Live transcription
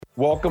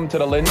Welcome to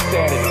the LynnSanity,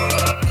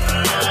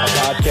 a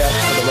podcast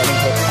for the Running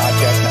Hook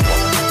Podcast Network.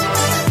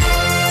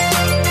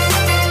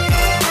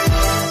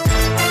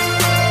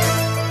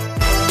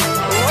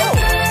 Hello,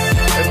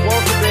 and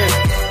welcome in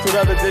to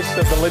another edition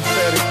of the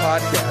LynnSanity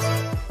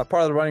podcast, a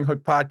part of the Running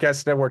Hook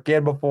Podcast Network.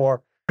 And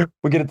before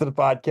we get into the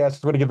podcast, I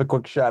just want to give a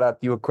quick shout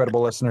out to you incredible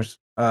listeners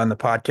on the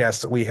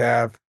podcast that we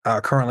have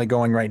currently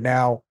going right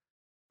now.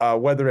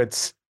 Whether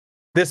it's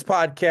this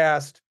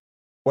podcast,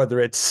 whether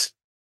it's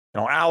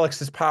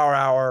Alex's Power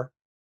Hour,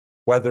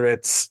 whether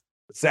it's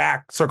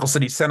Zach, Circle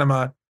City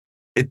Cinema,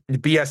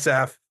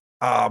 BSF,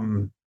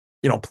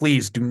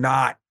 please do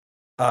not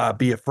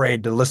be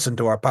afraid to listen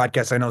to our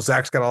podcast. I know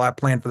Zach's got a lot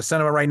planned for the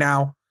cinema right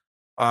now.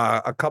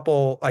 A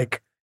couple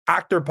like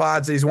actor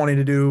pods that he's wanting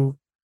to do,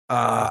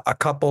 a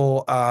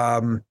couple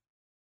pods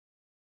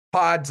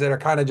that are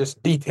kind of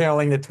just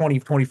detailing the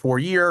 2024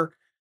 year,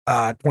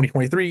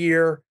 2023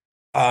 year.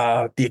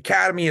 The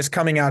Academy is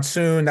coming out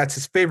soon. That's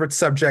his favorite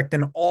subject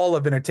in all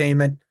of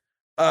entertainment.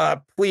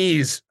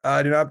 Please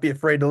do not be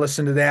afraid to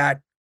listen to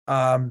that.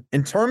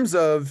 In terms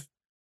of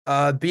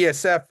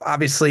BSF,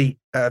 obviously,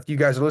 if you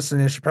guys are listening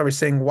to this, you're probably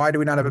saying, why do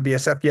we not have a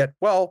BSF yet?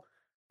 Well,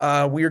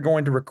 we are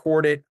going to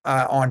record it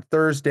on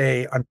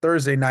Thursday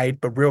night.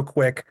 But real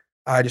quick,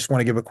 I just want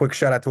to give a quick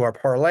shout out to our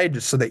parlay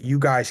just so that you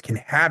guys can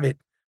have it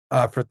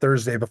for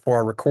Thursday before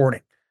our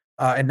recording.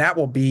 And that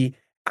will be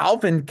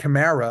Alvin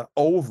Kamara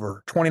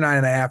over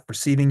 29.5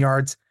 receiving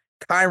yards,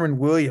 Kyron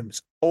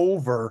Williams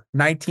over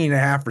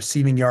 19.5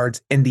 receiving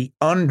yards, and the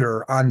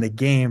under on the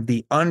game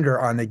at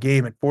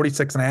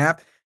 46.5.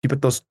 You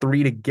put those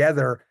three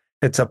together,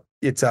 it's a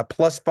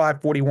plus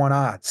 541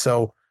 odds.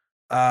 So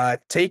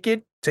take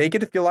it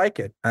if you like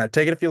it.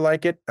 Take it if you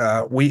like it.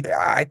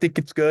 I think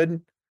it's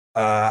good. These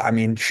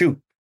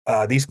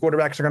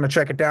quarterbacks are going to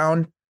check it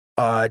down.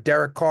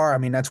 Derek Carr,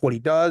 that's what he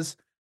does.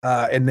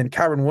 And then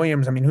Kyron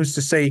Williams, who's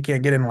to say he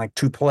can't get in like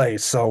two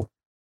plays? So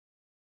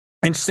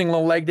interesting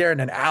little leg there. And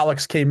then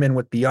Alex came in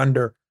with the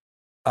under.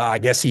 I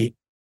guess he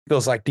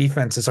feels like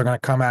defenses are going to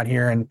come out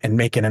here and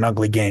make it an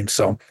ugly game.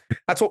 So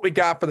that's what we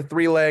got for the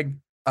 3-leg.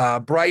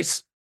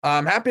 Bryce,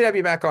 I'm happy to have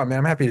you back on, man.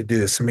 I'm happy to do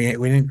this. We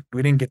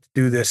didn't get to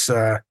do this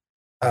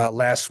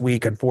last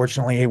week,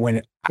 unfortunately,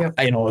 when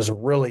it was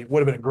would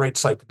have been a great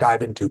slate to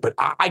dive into. But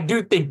I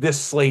do think this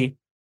slate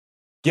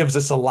gives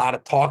us a lot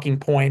of talking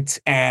points.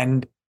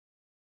 And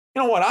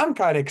you know what I'm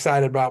kind of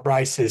excited about,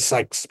 Bryce, is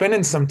like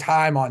spending some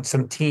time on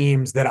some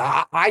teams that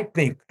I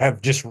think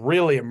have just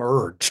really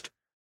emerged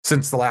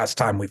since the last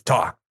time we've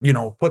talked,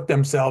 put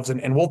themselves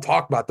and we'll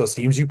talk about those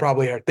teams. You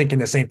probably are thinking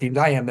the same teams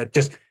I am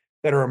that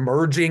are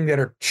emerging, that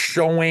are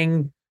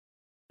showing,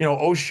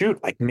 oh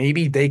shoot, like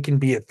maybe they can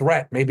be a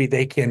threat. Maybe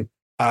they can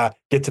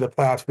get to the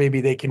playoffs.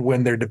 Maybe they can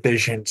win their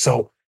division.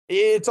 So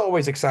it's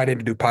always exciting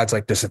to do pods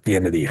like this at the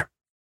end of the year.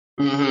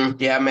 Mm-hmm.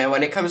 Yeah, man,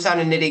 when it comes down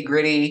to nitty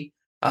gritty,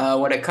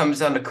 when it comes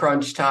down to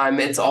crunch time,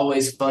 it's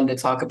always fun to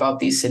talk about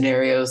these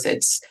scenarios.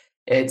 It's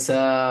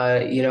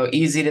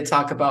easy to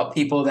talk about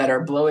people that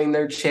are blowing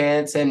their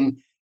chance and,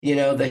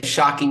 the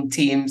shocking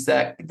teams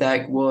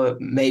that will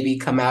maybe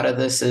come out of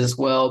this as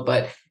well.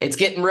 But it's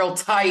getting real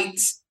tight.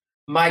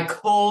 My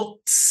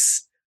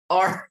Colts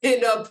are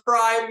in a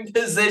prime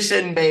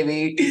position,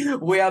 baby.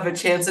 We have a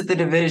chance at the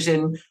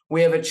division.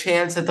 We have a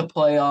chance at the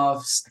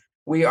playoffs.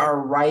 We are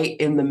right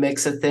in the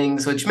mix of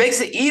things, which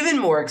makes it even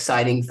more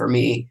exciting for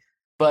me.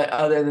 But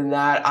other than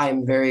that,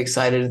 I'm very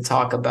excited to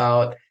talk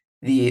about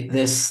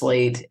this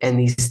slate and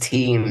these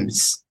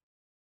teams.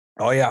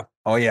 Oh yeah.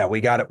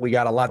 We got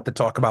a lot to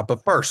talk about.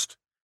 But first,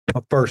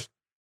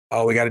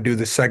 we got to do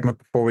this segment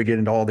before we get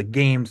into all the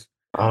games.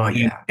 Oh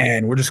yeah.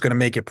 And we're just going to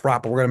make it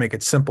proper. We're going to make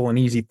it simple and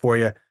easy for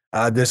you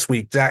this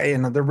week.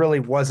 And there really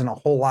wasn't a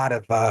whole lot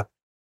of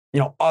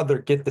other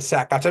get the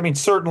sack.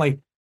 Certainly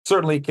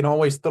you can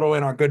always throw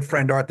in our good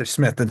friend Arthur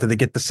Smith into the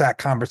get the sack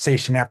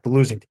conversation after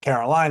losing to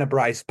Carolina,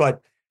 Bryce.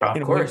 But of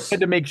course, we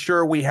had to make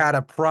sure we had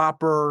a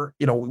proper,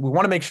 we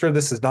want to make sure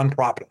this is done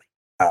properly,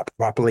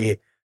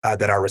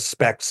 that our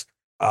respects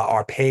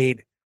are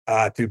paid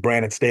to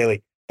Brandon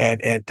Staley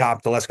and Tom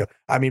Telesco.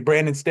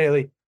 Brandon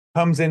Staley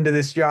comes into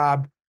this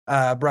job,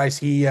 Bryce.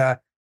 He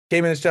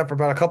came in this job for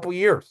about a couple of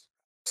years.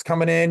 He's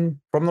coming in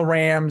from the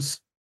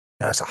Rams.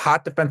 It's a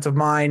hot defensive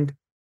mind.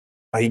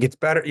 He gets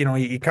better.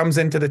 He comes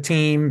into the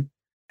team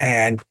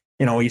and,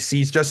 he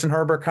sees Justin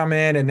Herbert come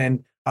in, and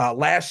then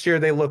last year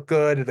they look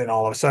good, and then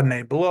all of a sudden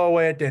they blow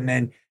it. And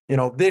then,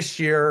 this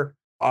year,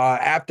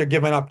 after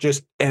giving up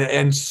just an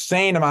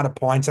insane amount of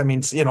points,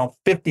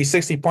 50,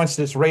 60 points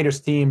to this Raiders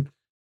team,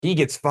 he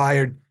gets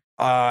fired.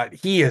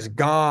 He is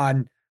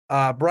gone.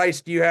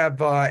 Bryce, do you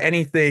have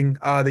anything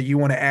that you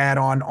want to add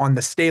on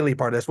the Staley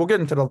part of this? We'll get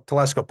into the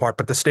Telesco part,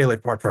 but the Staley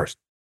part first.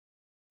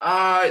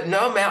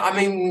 No,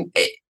 man.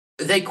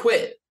 They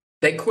quit.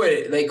 They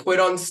quit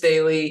on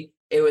Staley.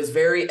 It was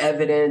very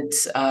evident.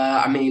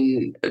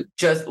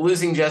 Just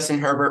losing Justin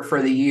Herbert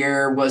for the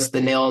year was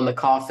the nail in the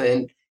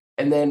coffin.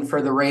 And then for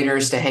the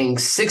Raiders to hang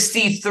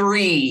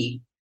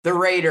 63, the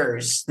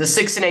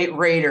 6-8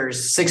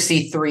 Raiders,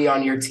 63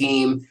 on your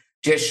team,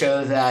 just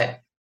show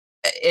that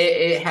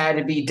it had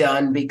to be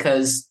done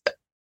because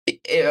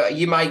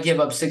you might give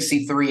up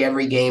 63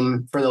 every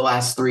game for the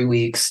last 3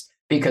 weeks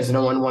because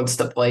no one wants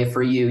to play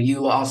for you.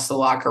 You lost the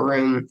locker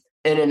room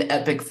in an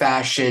epic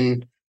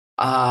fashion.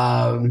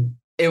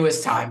 It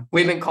was time.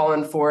 We've been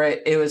calling for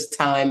it. It was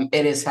time.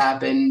 It has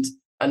happened.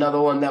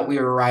 Another one that we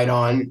were right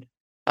on.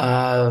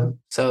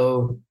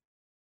 So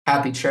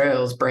happy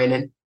trails,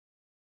 Brandon.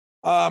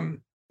 Yeah,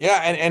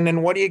 and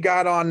then what do you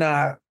got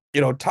on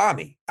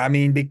Tommy? I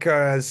mean,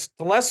 because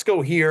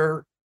Telesco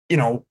here,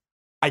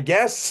 I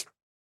guess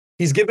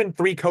he's given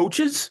 3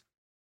 coaches.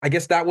 I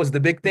guess that was the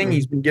big thing.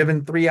 He's been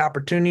given 3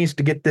 opportunities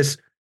to get this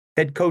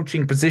head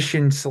coaching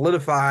position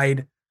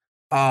solidified.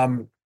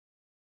 And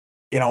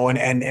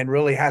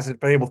really hasn't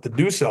been able to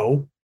do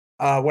so.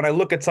 When I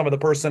look at some of the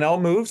personnel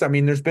moves, I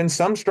mean, there's been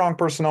some strong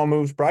personnel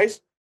moves,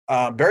 Bryce,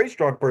 very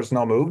strong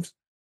personnel moves.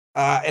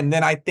 And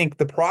then I think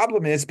the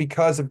problem is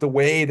because of the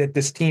way that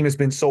this team has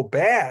been so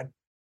bad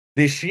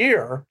this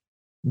year,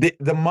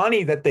 the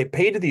money that they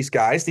pay to these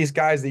guys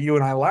that you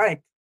and I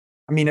like,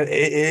 I mean,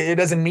 it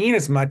doesn't mean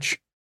as much,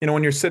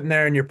 when you're sitting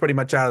there and you're pretty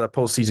much out of the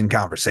postseason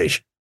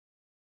conversation.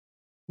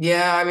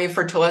 Yeah, I mean,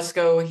 for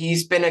Telesco,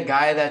 he's been a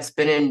guy that's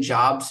been in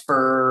jobs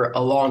for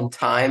a long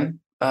time,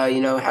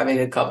 having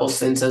a couple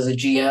stints as a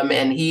GM,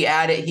 and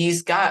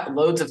he's got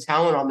loads of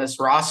talent on this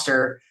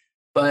roster,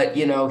 but,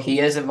 he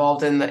is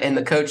involved in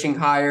the coaching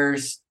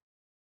hires.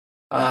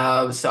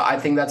 So I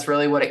think that's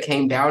really what it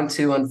came down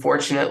to,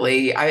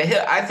 unfortunately.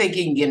 I think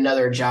he can get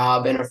another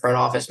job in a front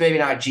office, maybe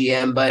not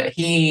GM, but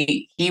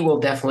he will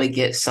definitely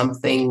get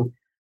something.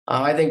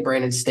 I think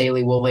Brandon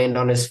Staley will land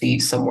on his feet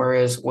somewhere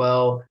as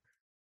well.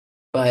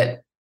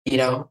 But,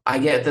 I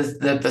get the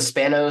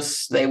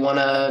Spanos, they want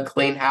to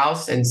clean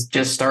house and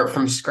just start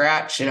from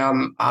scratch,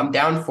 and I'm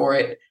down for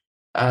it.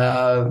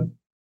 We're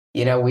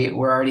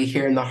already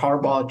hearing the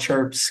Harbaugh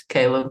chirps,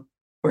 Caleb.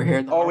 We're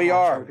hearing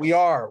the we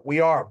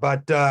are.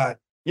 But,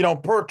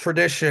 per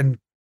tradition,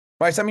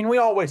 right? I mean, we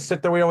always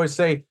sit there, we always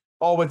say,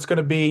 oh, it's going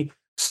to be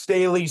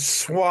Staley's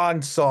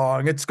swan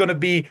song. It's going to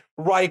be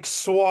Reich's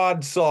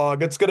swan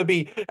song. It's going to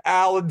be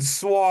Allen's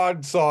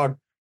swan song.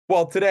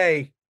 Well,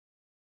 today,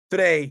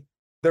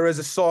 there is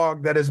a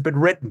song that has been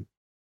written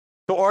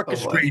to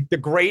orchestrate the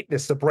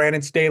greatness of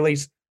Brandon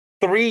Staley's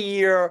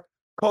 3-year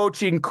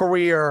coaching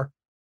career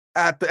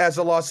as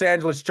the Los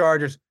Angeles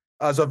Chargers.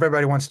 So if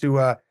everybody wants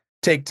to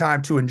take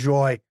time to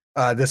enjoy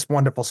this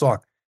wonderful song,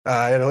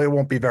 it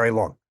won't be very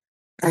long.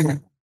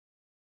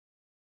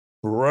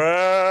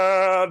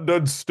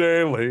 Brandon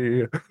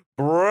Staley,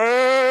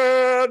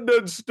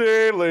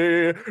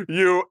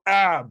 you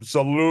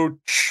absolute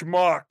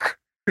schmuck.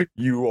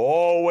 You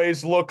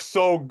always look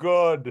so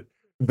good.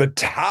 The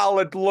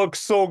talent looks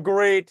so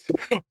great,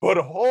 but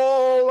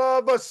all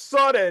of a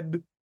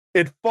sudden,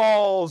 it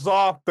falls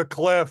off the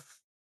cliff.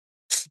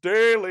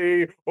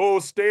 Staley, a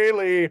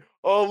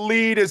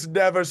lead is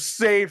never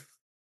safe.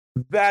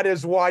 That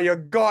is why you're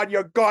gone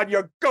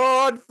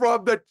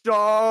from the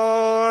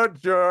Chargers.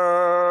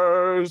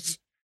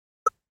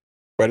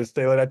 Brandon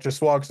Staley, that's your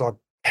swan song.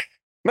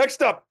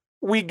 Next up,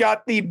 we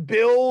got the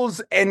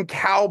Bills and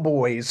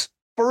Cowboys.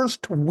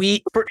 First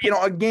week for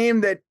a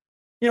game that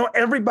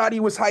everybody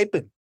was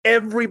hyping.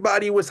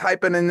 Everybody was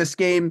hyping in this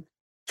game.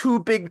 Two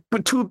big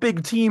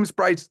teams.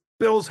 Bryce,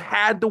 Bills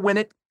had to win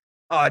it.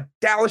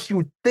 Dallas, you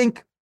would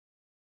think,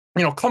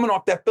 coming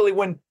off that Philly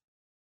win,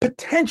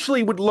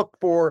 potentially would look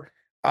for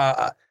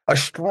a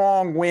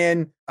strong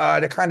win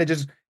to kind of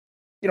just,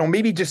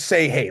 maybe just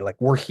say, hey, like,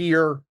 we're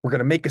here. We're going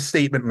to make a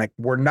statement. Like,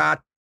 we're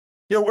not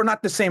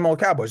the same old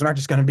Cowboys. We're not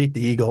just going to beat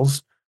the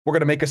Eagles. We're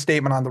going to make a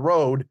statement on the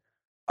road.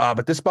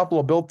 But this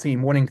Buffalo Bill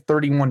team winning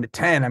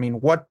 31-10. I mean,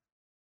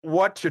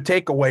 what's your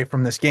takeaway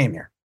from this game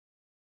here?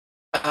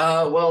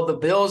 Well, the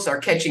Bills are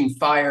catching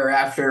fire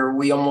after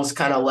we almost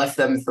kind of left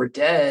them for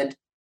dead.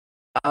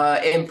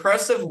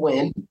 Impressive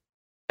win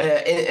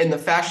in the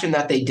fashion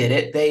that they did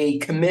it. They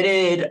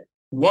committed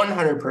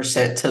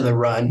 100% to the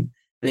run.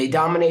 They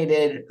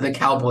dominated the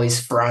Cowboys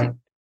front.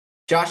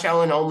 Josh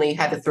Allen only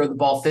had to throw the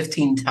ball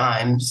 15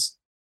 times.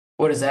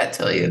 What does that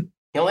tell you?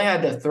 He only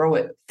had to throw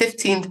it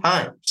 15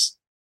 times.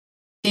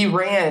 He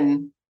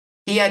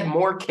had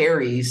more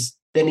carries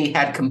than he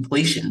had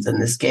completions in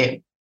this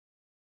game.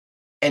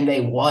 And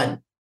they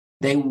won.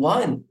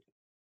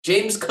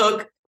 James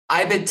Cook,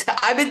 I've been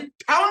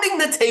pounding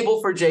the table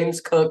for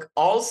James Cook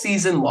all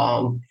season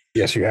long.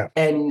 Yes, you have.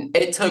 And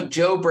it took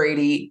Joe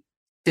Brady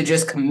to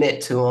just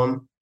commit to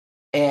him.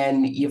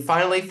 And you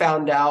finally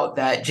found out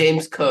that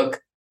James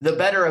Cook, the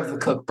better of the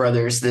Cook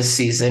brothers this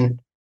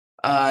season,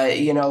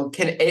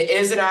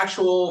 is an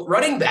actual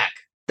running back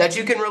that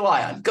you can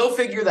rely on. Go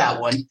figure that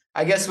one.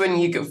 I guess when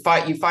you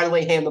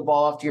finally hand the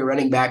ball off to your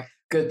running back,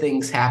 good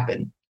things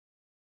happen.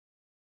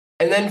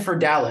 And then for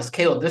Dallas,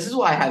 Caleb, this is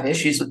why I have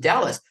issues with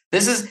Dallas.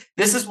 This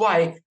is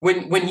why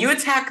when you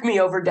attack me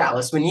over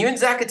Dallas, when you and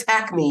Zach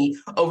attack me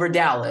over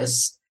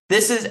Dallas,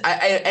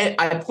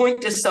 I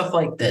point to stuff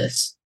like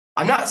this.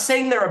 I'm not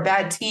saying they're a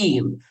bad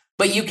team,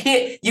 but you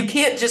texted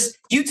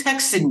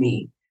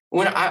me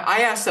when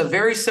I asked a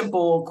very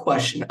simple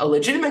question, a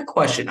legitimate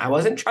question. I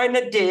wasn't trying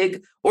to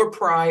dig or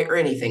pry or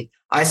anything.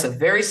 I asked a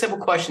very simple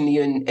question to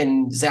you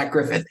and Zach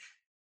Griffith.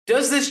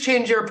 Does this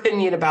change your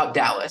opinion about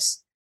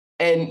Dallas?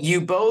 And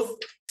you both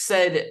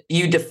said,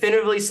 you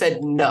definitively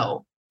said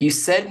no. You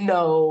said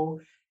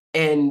no.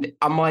 And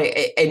I'm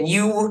like, and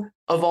you,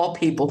 of all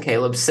people,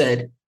 Caleb,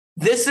 said,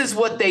 this is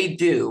what they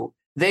do.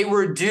 They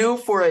were due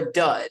for a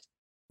dud.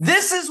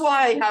 This is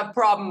why I have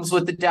problems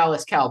with the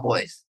Dallas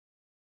Cowboys.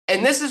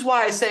 And this is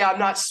why I say I'm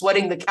not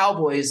sweating the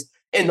Cowboys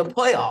in the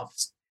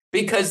playoffs,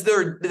 because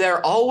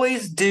they're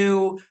always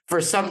due for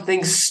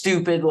something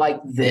stupid like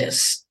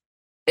this.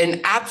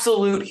 An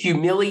absolute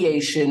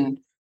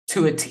humiliation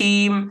to a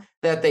team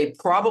that they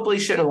probably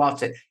shouldn't have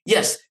lost it.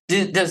 Yes.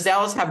 Does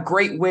Dallas have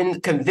great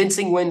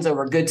convincing wins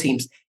over good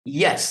teams?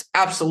 Yes,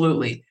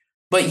 absolutely.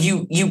 But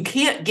you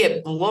can't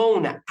get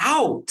blown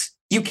out.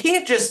 You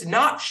can't just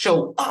not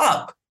show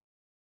up.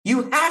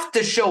 You have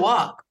to show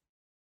up.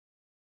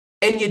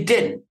 And you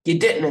didn't. You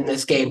didn't in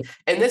this game.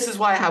 And this is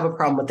why I have a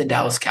problem with the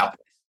Dallas Cowboys.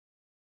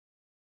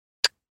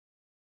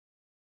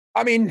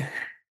 I mean,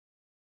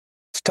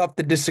 it's tough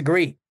to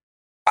disagree.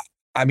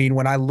 I mean,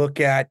 when I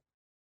look at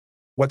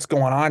what's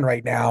going on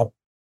right now,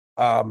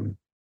 I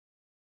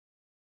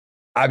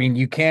mean,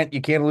 you can't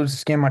lose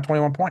this game by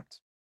 21 points.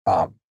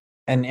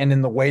 And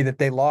in the way that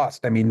they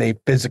lost, I mean, they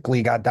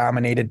physically got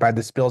dominated by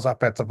the Bills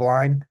offensive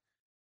line.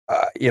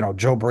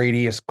 Joe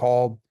Brady is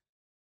called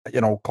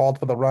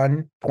for the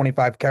run,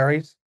 25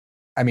 carries.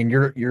 I mean,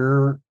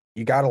 you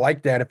got to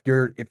like that if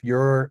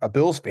you're a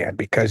Bills fan,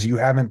 because you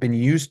haven't been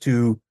used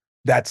to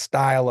that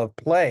style of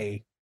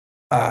play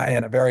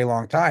in a very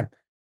long time.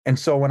 And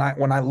so when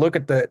I look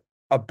at the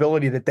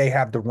ability that they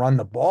have to run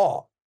the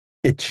ball,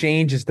 it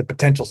changes the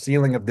potential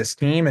ceiling of this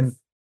team. And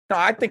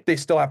I think they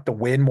still have to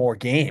win more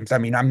games. I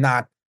mean, I'm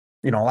not,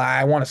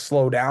 I want to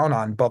slow down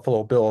on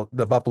Buffalo Bill.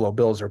 The Buffalo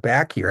Bills are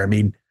back here. I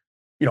mean,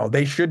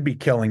 they should be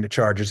killing the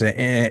Chargers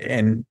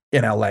in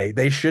LA.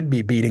 They should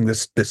be beating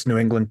this New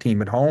England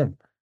team at home.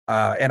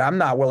 And I'm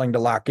not willing to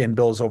lock in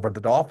Bills over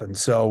the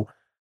Dolphins. So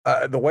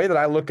the way that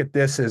I look at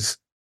this is,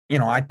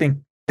 I think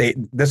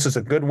this is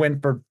a good win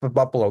for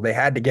Buffalo. They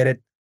had to get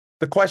it.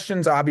 The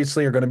questions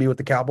obviously are going to be with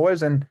the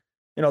Cowboys, and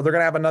they're going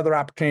to have another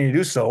opportunity to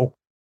do so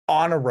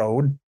on a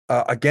road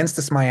against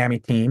this Miami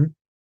team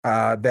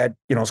that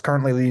is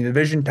currently leading the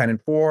division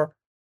 10-4.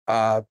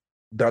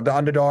 The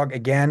underdog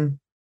again.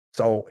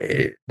 So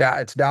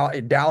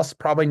Dallas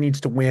probably needs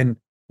to win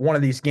one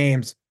of these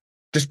games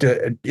just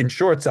to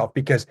ensure itself.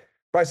 Because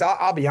Bryce,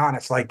 I'll be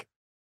honest, like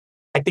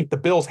I think the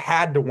Bills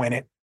had to win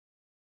it,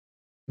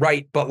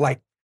 right? But like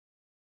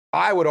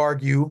I would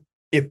argue,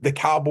 if the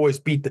Cowboys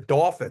beat the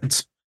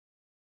Dolphins,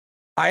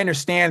 I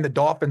understand the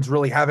Dolphins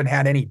really haven't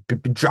had any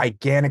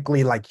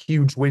gigantically like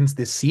huge wins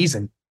this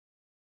season,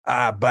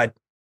 but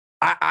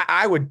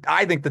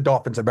I think the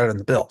Dolphins are better than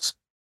the Bills.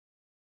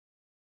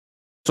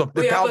 So if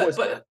the Cowboys,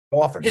 but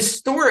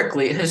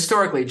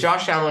historically,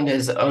 Josh Allen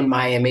has owned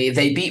Miami.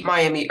 They beat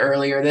Miami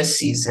earlier this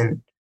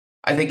season.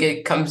 I think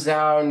it comes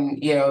down,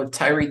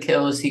 Tyreek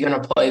Hill, is he going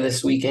to play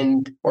this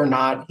weekend or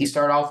not? He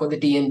started off with a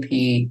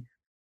DNP.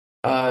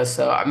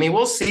 So I mean,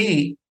 we'll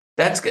see.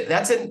 That's good.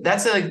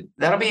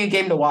 That'll be a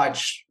game to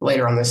watch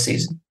later on this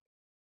season.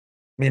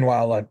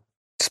 Meanwhile,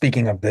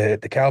 speaking of the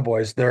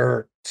Cowboys,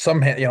 they're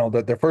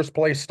their first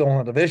place still in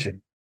the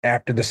division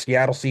after the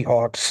Seattle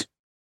Seahawks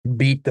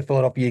beat the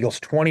Philadelphia Eagles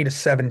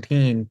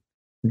 20-17.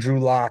 Drew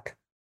Lock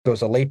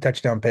throws a late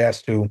touchdown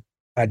pass to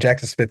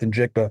Jackson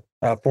Smith-Njigba,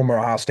 former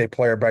Ohio State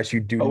player. Bryce,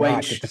 you do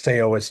not get to say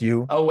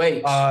OSU.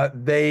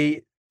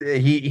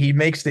 He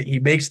makes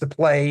the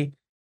play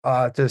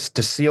to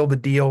seal the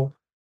deal.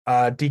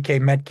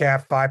 DK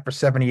Metcalf 5 for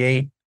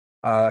 78.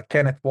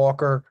 Kenneth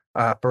Walker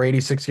for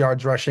 86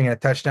 yards rushing and a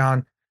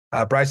touchdown.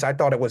 Bryce, I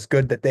thought it was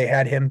good that they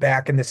had him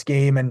back in this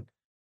game, and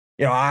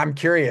I'm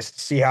curious to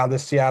see how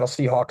this Seattle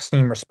Seahawks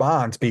team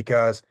responds,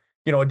 because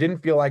it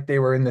didn't feel like they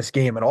were in this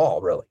game at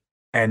all, really.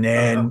 And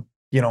then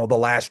the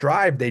last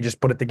drive, they just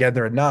put it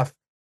together enough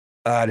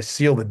to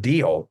seal the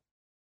deal.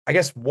 I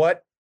guess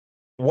what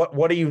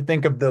do you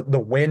think of the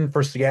win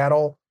for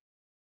Seattle?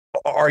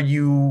 Are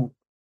you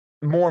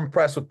more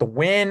impressed with the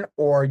win,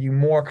 or are you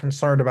more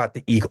concerned about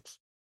the Eagles?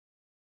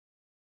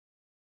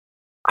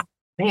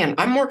 Man,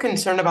 I'm more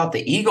concerned about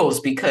the Eagles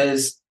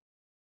because,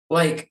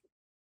 like,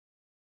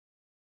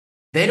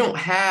 they don't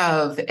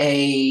have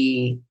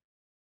they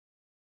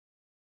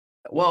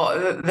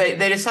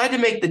decided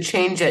to make the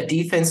change at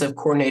defensive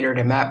coordinator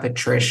to Matt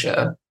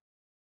Patricia,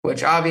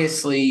 which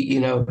obviously,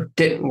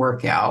 didn't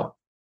work out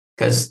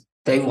because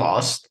they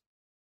lost.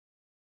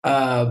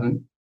 The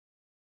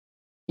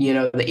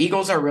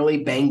Eagles are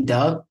really banged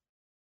up.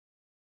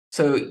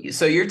 So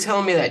you're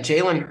telling me that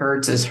Jalen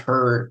Hurts is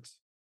hurt,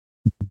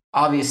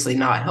 obviously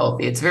not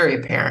healthy. It's very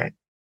apparent.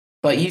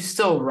 But you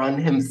still run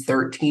him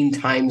 13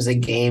 times a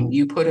game.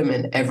 You put him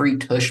in every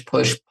tush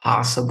push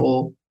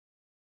possible.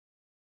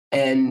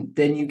 And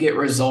then you get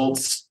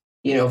results,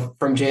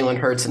 from Jalen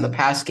Hurts in the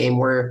past game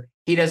where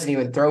he doesn't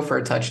even throw for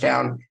a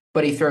touchdown,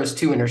 but he throws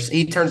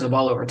he turns the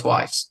ball over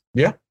twice.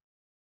 Yeah.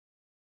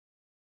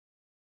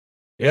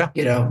 Yeah.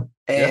 Yeah.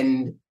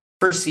 And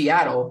for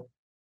Seattle,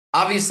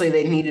 obviously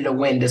they needed a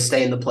win to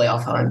stay in the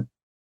playoff hunt.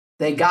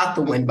 They got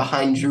the win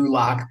behind Drew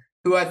Lock,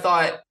 who I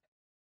thought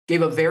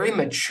gave a very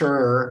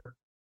mature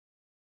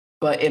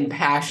but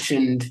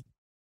impassioned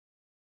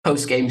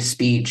post-game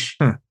speech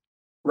Hmm.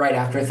 right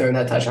after throwing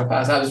that touchdown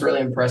pass. I was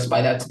really impressed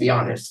by that, to be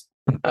honest.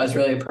 I was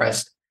really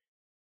impressed.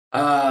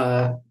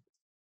 The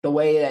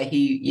way that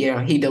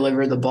he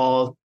delivered the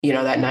ball,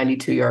 that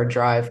 92-yard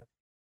drive.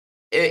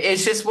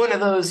 It's just one of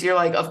those, you're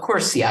like, of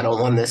course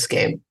Seattle won this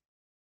game.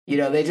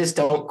 They just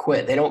don't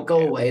quit. They don't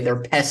go away.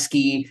 They're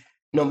pesky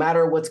no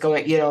matter what's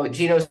going.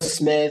 Geno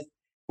Smith,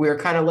 we were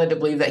kind of led to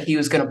believe that he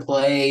was going to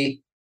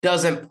play,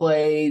 doesn't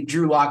play.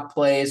 Drew Lock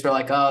plays. We're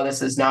like, oh,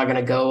 this is not going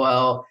to go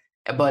well,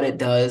 but it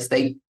does.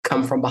 They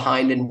come from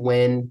behind and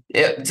win.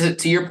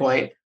 To your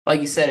point,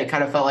 like you said, it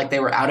kind of felt like they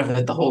were out of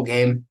it the whole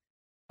game.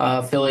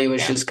 Philly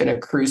was just going to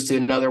cruise to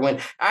another win.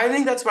 I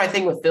think that's my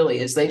thing with Philly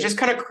is they just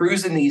kind of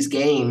cruise in these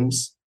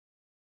games,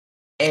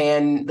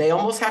 and they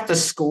almost have to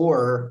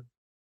score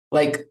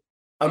like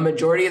a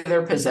majority of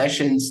their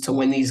possessions to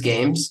win these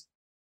games,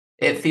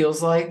 it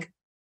feels like,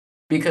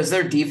 because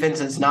their defense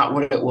is not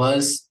what it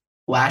was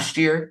last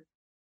year.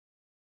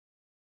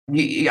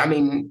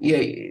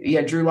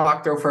 Drew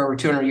Lock throw for over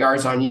 200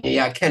 yards on you.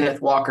 Yeah, Kenneth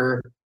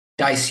Walker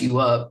dice you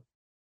up.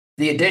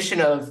 The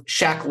addition of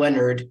Shaq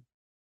Leonard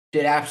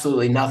did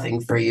absolutely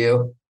nothing for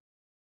you.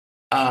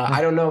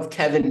 I don't know if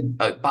Kevin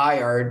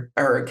Byard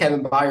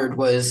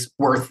was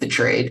worth the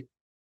trade.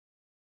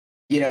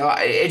 I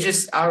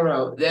don't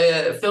know.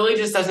 Philly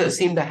just doesn't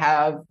seem to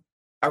have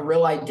a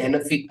real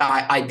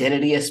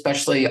identity,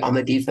 especially on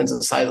the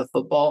defensive side of the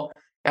football.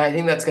 And I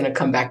think that's going to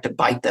come back to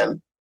bite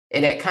them.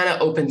 And it kind of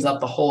opens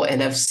up the whole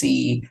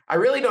NFC. I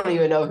really don't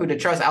even know who to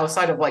trust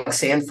outside of like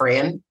San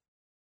Fran.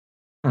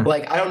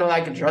 Like, I don't know if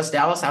I can trust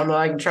Dallas. I don't know if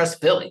I can trust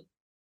Philly.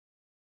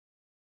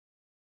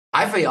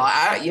 I feel,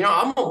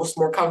 I'm almost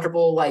more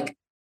comfortable like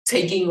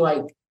taking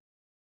like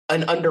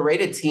an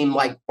underrated team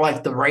like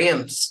the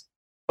Rams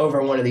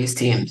over one of these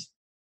teams.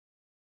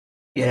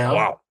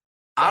 Wow.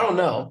 I don't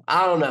know.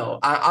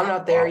 I'm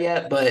not there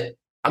yet, but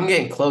I'm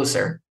getting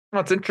closer.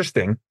 Well, it's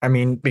interesting. I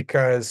mean,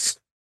 because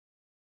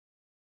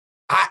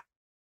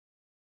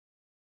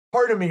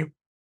part of me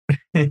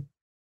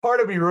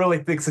really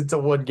thinks it's a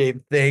one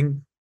game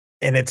thing,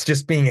 and it's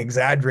just being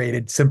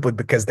exaggerated simply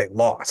because they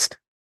lost.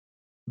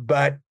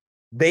 But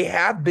they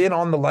have been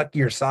on the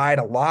luckier side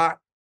a lot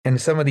in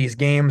some of these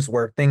games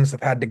where things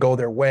have had to go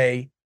their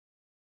way.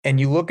 And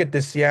you look at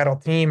this Seattle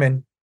team,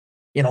 and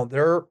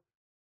they're,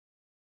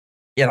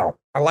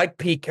 I like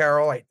Pete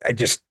Carroll. I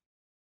just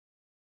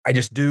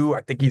do.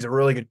 I think he's a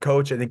really good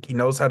coach. I think he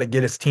knows how to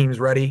get his teams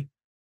ready.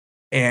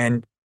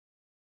 And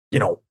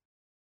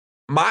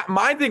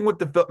my thing with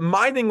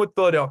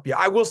Philadelphia,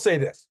 I will say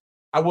this.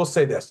 I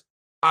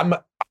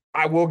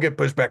will get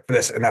pushback for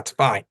this, and that's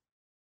fine.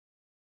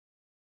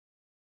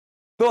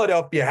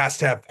 Philadelphia has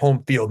to have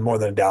home field more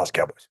than the Dallas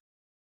Cowboys.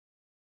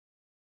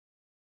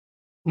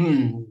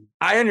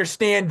 I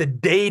understand the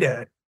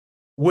data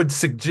would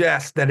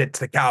suggest that it's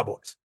the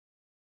Cowboys.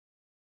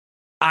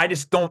 I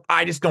just don't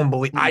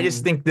believe. I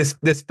just think this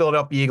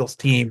Philadelphia Eagles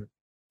team,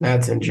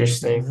 that's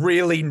interesting,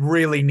 really,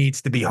 really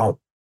needs to be home.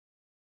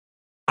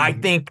 I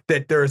think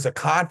that there's a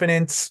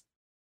confidence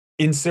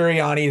in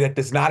Sirianni that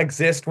does not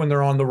exist when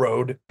they're on the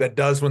road, that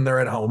does when they're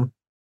at home.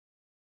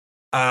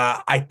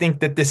 I think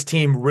that this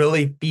team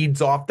really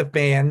feeds off the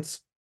fans,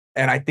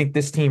 and I think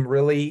this team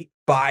really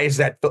buys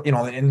that,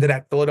 into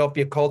that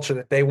Philadelphia culture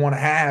that they want to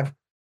have.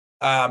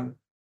 And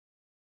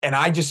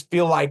I just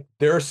feel like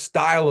their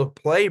style of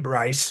play,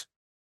 Bryce,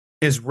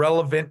 is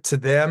relevant to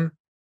them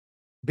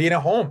being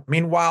at home.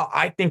 Meanwhile,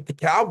 I think the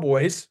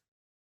Cowboys,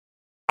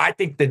 I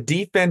think the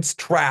defense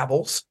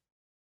travels.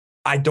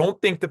 I don't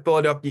think the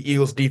Philadelphia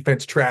Eagles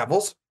defense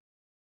travels.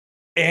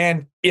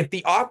 And if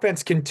the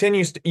offense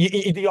continues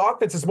the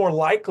offense is more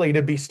likely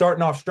to be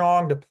starting off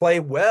strong, to play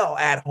well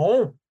at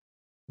home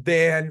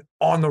than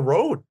on the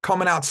road,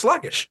 coming out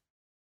sluggish.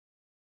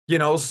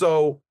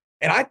 So,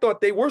 and I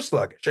thought they were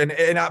sluggish.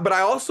 But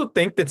I also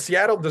think that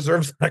Seattle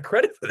deserves my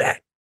credit for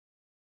that.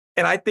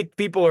 And I think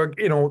people are,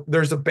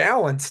 there's a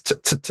balance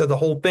to the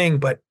whole thing.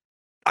 But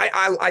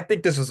I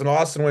think this is an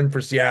awesome win for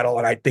Seattle.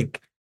 And I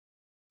think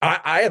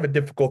I have a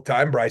difficult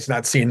time, Bryce,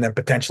 not seeing them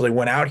potentially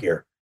win out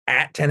here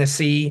at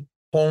Tennessee,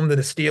 home to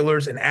the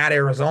Steelers, and at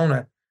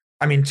Arizona.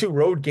 I mean, 2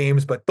 road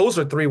games, but those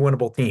are 3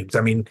 winnable teams.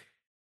 I mean,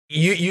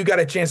 you got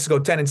a chance to go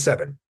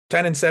 10-7.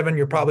 10-7,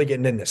 you're probably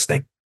getting in this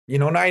thing.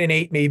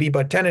 9-8 maybe,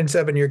 but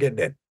 10-7, you're getting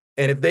in.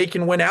 And if they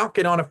can win out,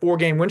 get on a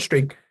 4-game win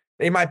streak,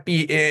 they might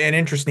be an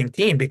interesting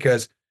team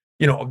because,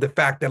 of the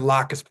fact that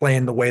Locke is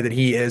playing the way that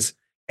he is.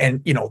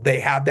 And,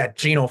 they have that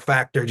Geno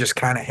factor just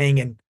kind of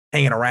hanging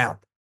around.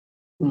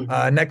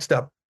 Next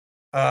up,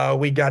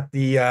 we got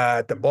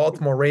the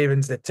Baltimore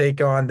Ravens that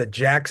take on the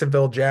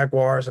Jacksonville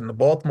Jaguars, and the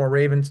Baltimore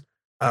Ravens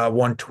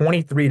won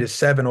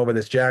 23-7 over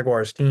this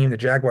Jaguars team. The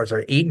Jaguars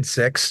are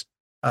 8-6.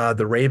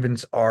 The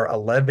Ravens are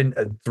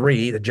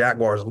 11-3. The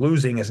Jaguars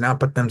losing has now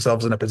put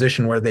themselves in a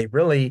position where they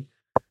really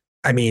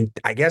I mean,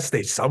 I guess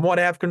they somewhat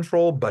have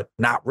control, but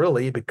not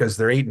really because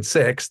they're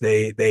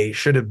 8-6. They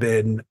should have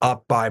been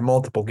up by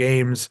multiple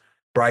games,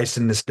 Bryce,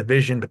 in this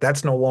division, but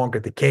that's no longer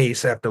the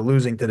case after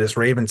losing to this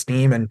Ravens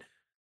team. And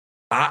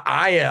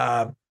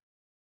I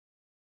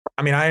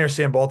mean, I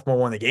understand Baltimore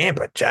won the game,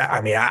 but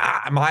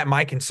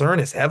my concern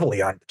is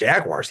heavily on the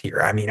Jaguars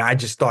here. I mean, I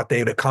just thought they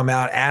would have come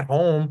out at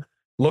home,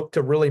 look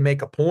to really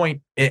make a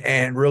point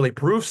and really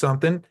prove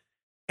something.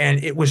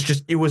 And it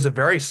was a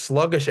very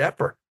sluggish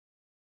effort.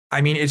 I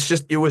mean,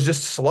 it was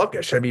just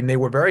sluggish. I mean, they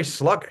were very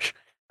sluggish.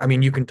 I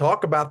mean, you can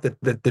talk about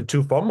the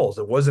two fumbles.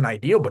 It wasn't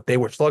ideal, but they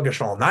were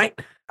sluggish all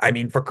night. I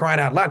mean, for crying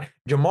out loud,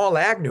 Jamal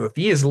Agnew, if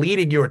he is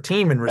leading your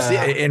team in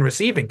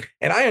receiving,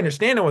 and I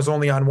understand it was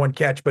only on one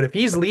catch, but if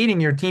he's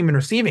leading your team in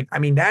receiving, I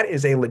mean, that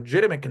is a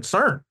legitimate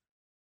concern.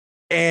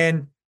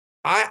 And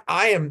I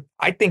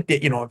think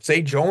that, if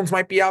Zay Jones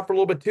might be out for a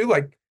little bit too,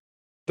 like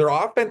their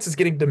offense is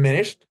getting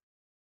diminished.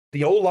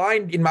 The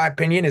O-line, in my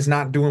opinion, is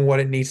not doing what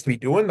it needs to be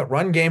doing. The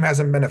run game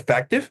hasn't been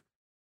effective.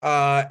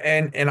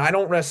 And I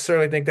don't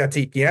necessarily think that's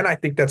ETN. I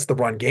think that's the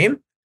run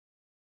game.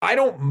 I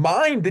don't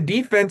mind the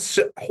defense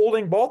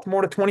holding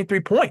Baltimore to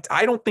 23 points.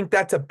 I don't think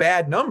that's a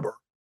bad number.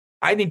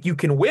 I think you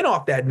can win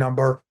off that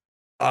number.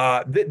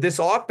 This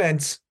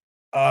offense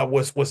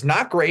was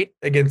not great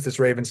against this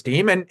Ravens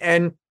team.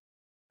 And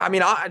I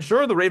mean, I'm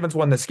sure the Ravens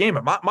won this game,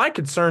 but my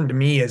concern to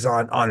me is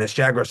on this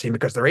Jaguars team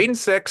because they're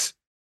 8-6.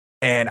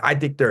 And I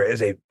think there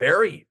is a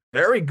very,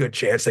 very good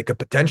chance they could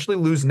potentially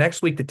lose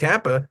next week to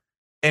Tampa.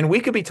 And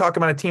we could be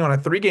talking about a team on a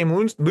 3-game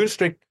lose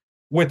streak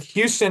with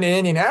Houston and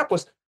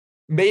Indianapolis,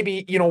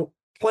 maybe,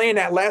 playing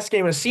that last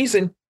game of the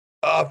season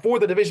for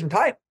the division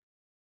title.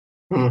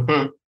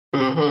 Mm-hmm.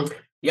 Mm-hmm.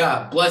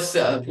 Yeah, bless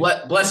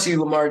you,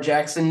 Lamar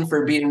Jackson,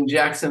 for beating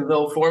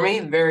Jacksonville for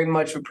me. Very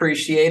much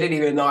appreciated,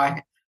 even though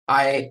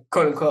I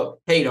quote unquote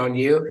hate on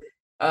you.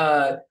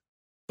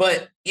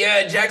 But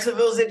yeah,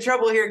 Jacksonville's in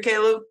trouble here,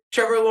 Caleb.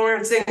 Trevor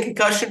Lawrence in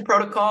concussion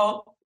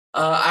protocol.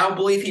 I don't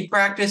believe he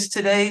practiced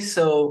today,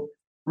 so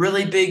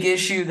really big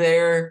issue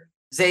there.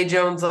 Zay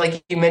Jones,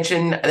 like you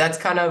mentioned, that's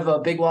kind of a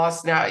big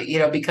loss now,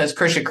 because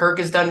Christian Kirk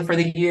is done for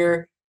the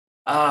year.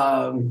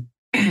 Not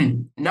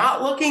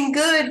looking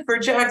good for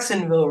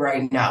Jacksonville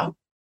right now.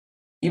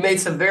 You made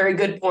some very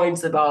good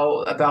points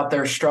about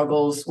their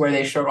struggles, where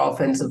they struggle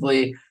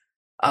offensively.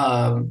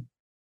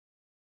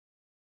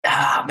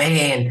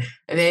 Man,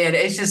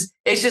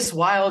 it's just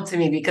wild to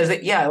me because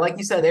like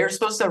you said, they were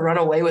supposed to run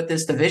away with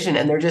this division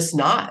and they're just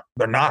not.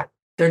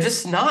 They're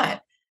just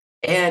not.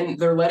 And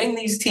they're letting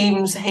these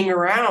teams hang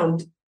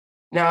around.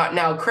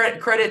 Now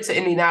credit to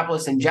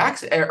Indianapolis and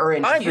Jackson or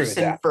in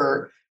Houston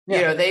for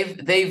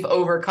they've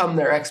overcome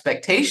their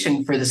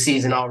expectation for the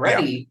season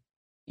already.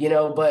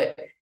 But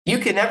you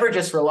can never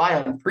just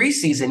rely on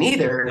preseason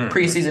either,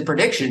 preseason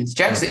predictions.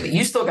 Jackson,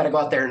 you still got to go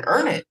out there and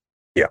earn it.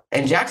 Yeah.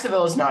 And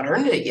Jacksonville has not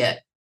earned it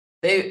yet.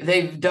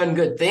 They've done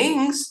good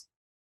things.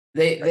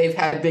 They've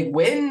had big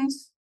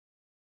wins,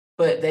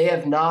 but they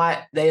have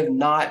not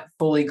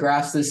fully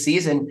grasped this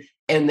season,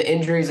 and the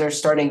injuries are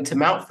starting to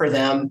mount for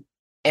them,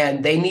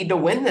 and they need to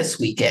win this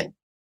weekend.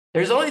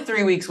 There's only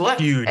 3 weeks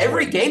left.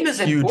 Every game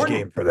is important. Huge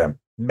game for them.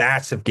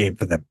 Massive game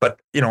for them. But,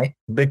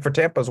 big for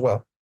Tampa as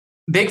well.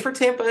 Big for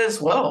Tampa as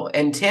well.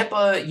 And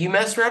Tampa, you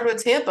mess around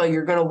with Tampa,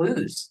 you're going to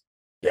lose.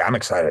 Yeah, I'm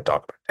excited to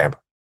talk about Tampa.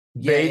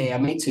 Yeah,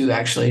 me too,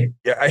 actually.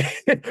 Yeah,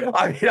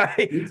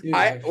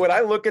 when I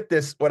look at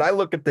this,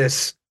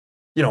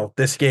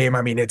 this game,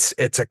 I mean, it's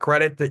a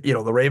credit that,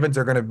 the Ravens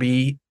are going to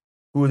be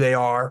who they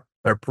are.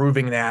 They're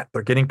proving that.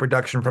 They're getting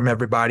production from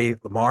everybody.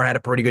 Lamar had a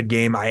pretty good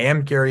game. I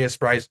am curious,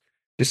 Bryce,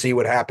 to see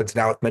what happens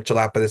now with Mitchell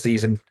after the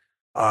season.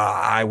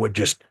 I would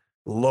just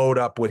load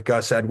up with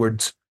Gus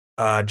Edwards,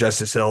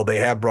 Justice Hill. They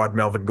have brought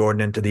Melvin Gordon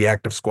into the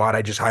active squad.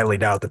 I just highly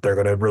doubt that they're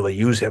going to really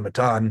use him a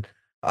ton.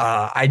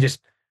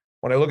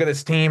 When I look at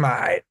this team,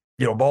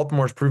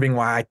 Baltimore's proving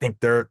why I think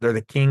they're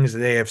the kings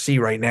of the AFC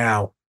right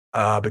now,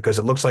 because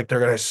it looks like they're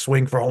going to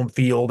swing for home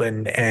field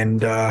and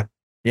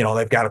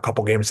they've got a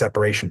couple game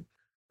separation.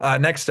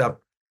 Next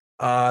up,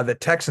 the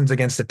Texans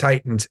against the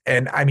Titans.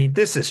 And I mean,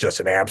 this is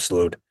just an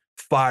absolute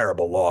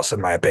fireable loss, in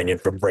my opinion,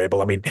 from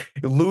Vrabel. I mean,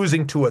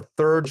 losing to a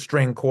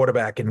third-string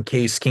quarterback in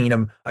Case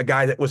Keenum, a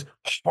guy that was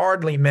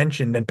hardly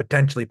mentioned and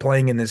potentially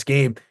playing in this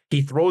game.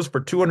 He throws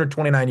for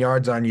 229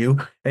 yards on you,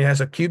 and he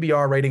has a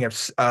QBR rating of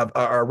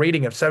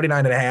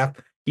 79.5.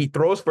 He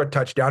throws for a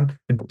touchdown.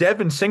 And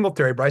Devin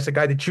Singletary, Bryce, a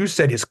guy that you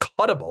said is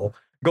cuttable,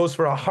 goes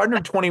for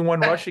 121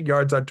 rushing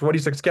yards on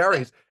 26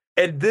 carries.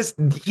 And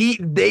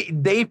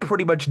they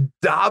pretty much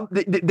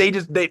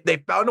they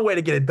found a way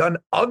to get it done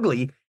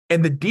ugly.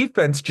 And the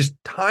defense just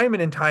time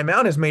in and time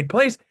out has made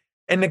plays.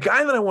 And the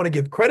guy that I want to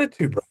give credit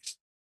to, Bryce,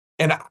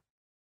 and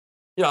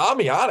I'll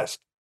be honest,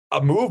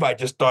 a move I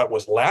just thought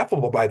was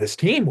laughable by this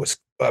team was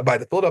by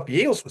the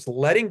Philadelphia Eagles was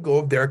letting go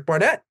of Derek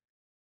Barnett.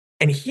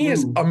 And he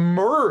has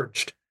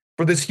emerged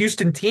for this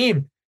Houston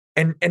team.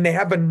 And they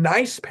have a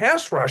nice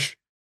pass rush.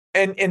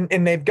 And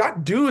they've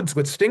got dudes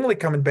with Stingley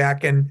coming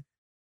back. And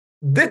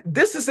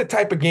this is the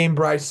type of game,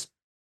 Bryce,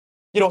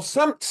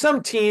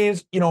 some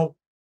teams,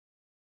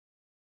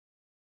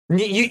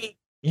 You,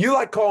 you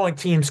like calling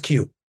teams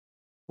cute,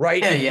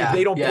 right? If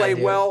they don't Yeah, I play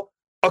do. well,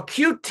 a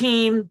cute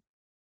team,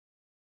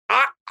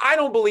 I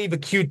don't believe a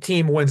cute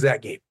team wins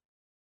that game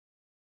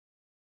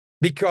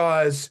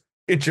because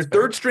it's your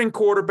third string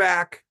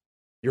quarterback.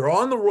 You're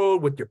on the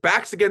road with your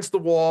backs against the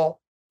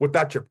wall,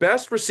 without your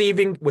best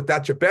receiving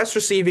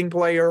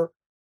player.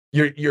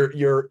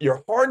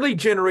 You're hardly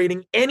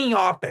generating any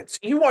offense.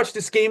 You watch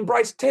this game,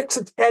 Bryce.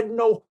 Texans had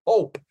no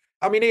hope.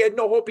 I mean, they had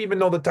no hope, even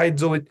though the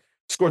Titans only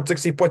scored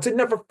 60 points. It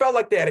never felt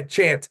like they had a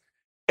chance.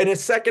 In the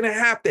second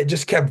half, they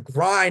just kept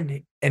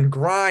grinding and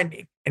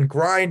grinding and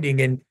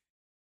grinding. And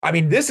I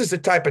mean, this is the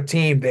type of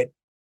team that,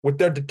 with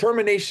their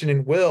determination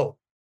and will,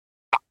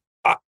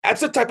 that's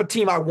the type of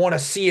team I want to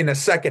see in the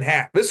second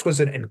half. This was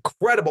an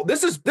incredible.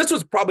 This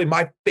was probably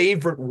my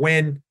favorite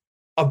win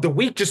of the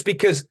week, just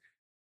because,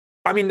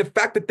 I mean, the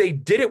fact that they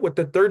did it with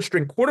the third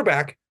string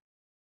quarterback,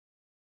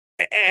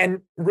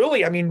 and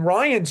really, I mean,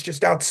 Ryan's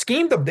just out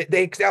schemed them.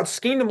 They out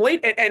schemed them late,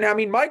 and I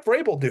mean, Mike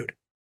Vrabel, dude.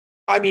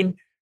 I mean,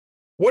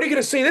 what are you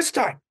going to say this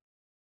time?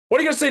 What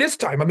are you going to say this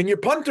time? I mean, your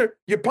punter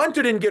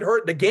didn't get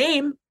hurt in the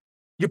game.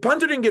 Your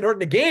punter didn't get hurt in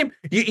the game.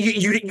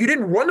 You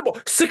didn't run the ball.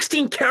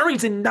 16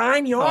 carries and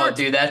 9 Oh, yards.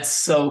 dude, that's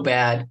so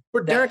bad.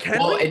 For Derrick Henry?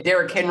 Well, and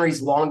Derrick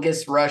Henry's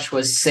longest rush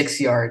was 6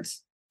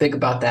 yards. Think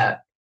about that.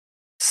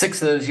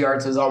 6 of those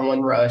yards was on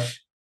one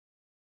rush.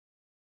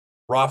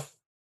 Rough.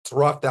 It's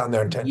rough down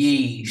there in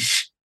Tennessee.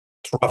 Yeesh.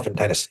 It's rough in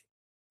Tennessee.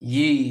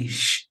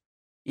 Yeesh.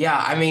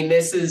 Yeah, I mean,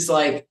 this is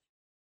like,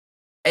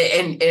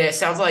 and it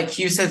sounds like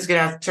Houston's going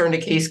to have to turn to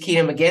Case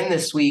Keenum again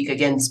this week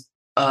against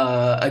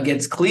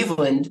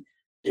Cleveland.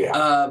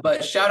 Yeah.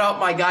 But shout out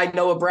my guy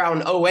Noah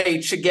Brown,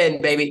 OH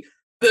again, baby.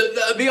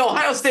 The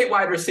Ohio State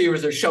wide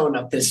receivers are showing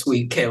up this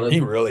week, Caleb.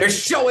 They're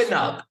showing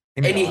up,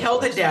 and he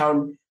held it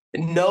down.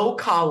 No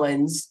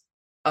Collins.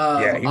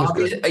 Yeah, he was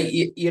good.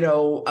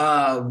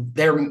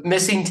 They're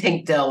missing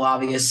Tank Dell,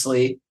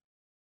 obviously.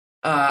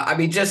 I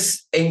mean,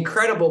 just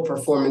incredible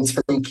performance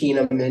from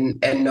Keenum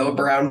and Noah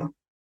Brown.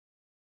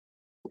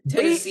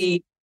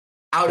 Tennessee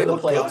out of the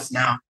playoffs good.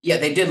 now. Yeah,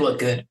 they did look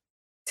good.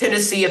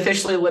 Tennessee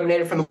officially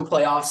eliminated from the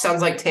playoffs.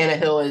 Sounds like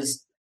Tannehill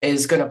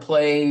is going to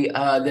play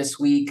this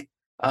week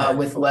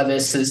with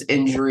Levis's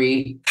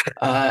injury.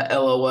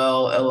 LOL,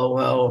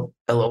 LOL,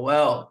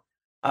 LOL.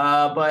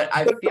 But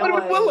I feel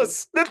like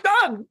Willis, they're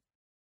done.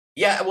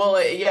 Yeah,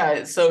 well,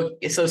 yeah. So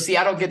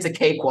Seattle gets a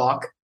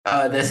cakewalk.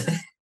 This.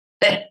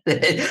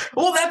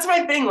 Well, that's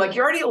my thing. Like,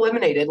 you're already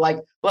eliminated. Like,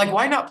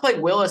 why not play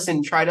Willis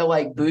and try to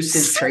like boost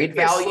his trade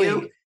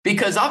value?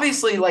 Because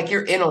obviously, like,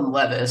 you're in on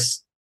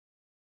Levis.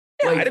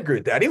 Yeah, I'd agree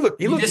with that.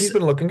 He's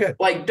been looking good.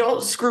 Like,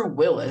 don't screw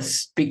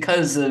Willis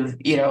because of,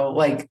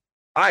 like,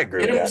 I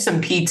agree with that. Some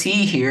PT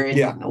here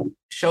and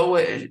show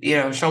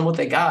them what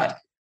they got.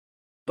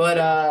 But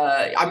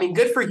I mean,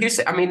 good for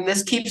Houston. I mean,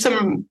 this keeps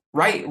them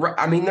right.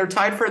 I mean, they're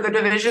tied for the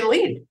division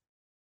lead.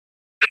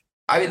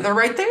 I mean, they're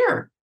right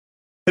there.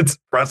 It's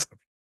impressive.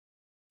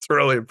 It's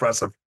really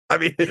impressive. I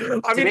mean,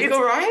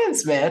 D'Amico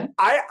Ryans, man.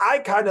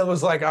 I kind of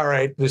was like, all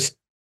right,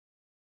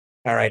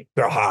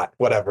 they're hot,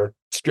 whatever.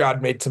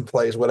 Stroud made some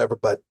plays, whatever,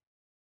 but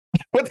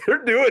what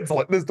they're doing is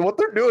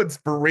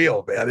for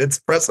real, man. It's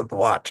impressive to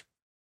watch.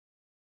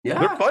 Yeah,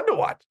 they're fun to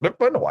watch,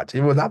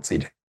 even without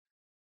CJ.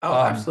 Oh,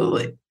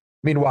 absolutely.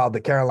 Meanwhile,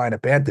 the Carolina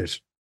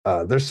Panthers,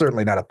 they're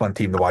certainly not a fun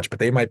team to watch, but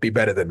they might be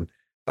better than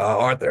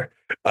Arthur.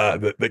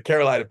 The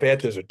Carolina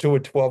Panthers are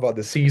 2-12 on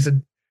the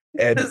season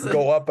and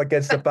go up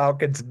against the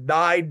Falcons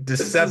 9-7.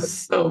 This is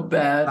so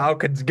bad.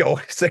 Falcons go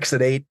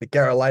 6-8. The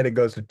Carolina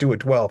goes to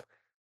 2-12.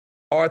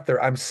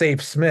 Arthur, I'm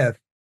safe. Smith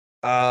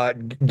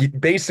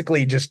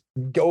basically just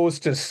goes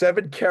to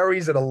 7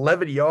 carries and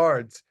 11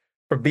 yards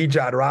for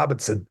Bijan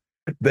Robinson.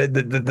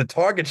 The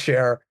target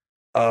share,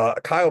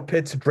 Kyle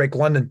Pitts and Drake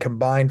London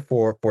combined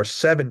for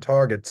 7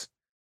 targets.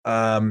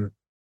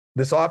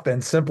 This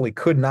offense simply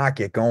could not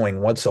get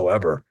going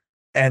whatsoever.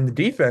 And the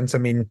defense, I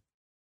mean,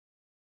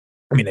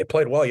 they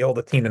played well. You hold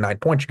the team to 9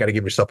 points. You got to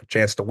give yourself a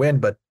chance to win.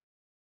 But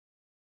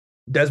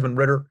Desmond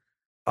Ridder,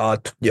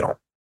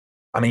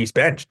 he's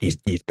benched.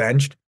 He's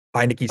benched.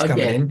 Heineke's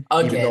coming in,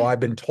 even though I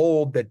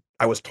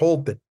was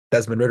told that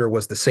Desmond Ridder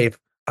was the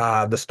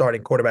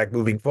starting quarterback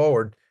moving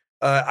forward.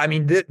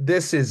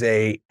 This is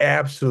a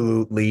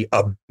absolutely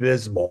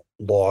abysmal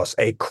loss,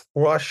 a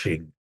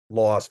crushing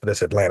loss for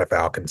this Atlanta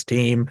Falcons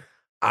team.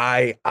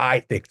 I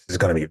think this is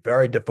going to be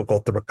very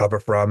difficult to recover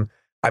from.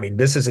 I mean,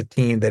 this is a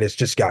team that has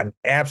just gotten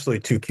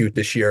absolutely too cute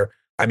this year.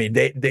 I mean,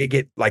 they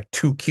get like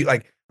too cute,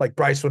 like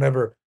Bryce,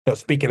 whenever,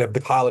 speaking of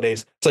the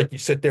holidays, it's like you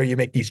sit there, you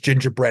make these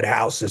gingerbread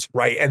houses,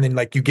 right? And then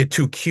like you get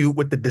too cute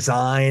with the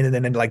design, and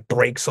then it like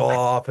breaks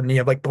off, and you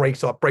have like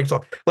breaks off.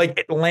 Like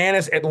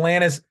Atlanta's,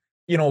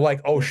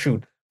 like, oh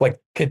shoot, like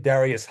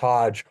Kadarius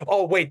Hodge.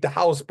 Oh wait, the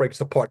house breaks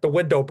apart, the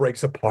window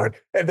breaks apart,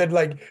 and then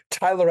like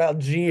Tyler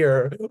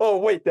Algier. Oh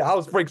wait, the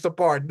house breaks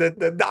apart,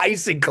 the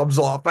icing comes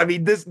off. I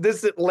mean,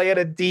 this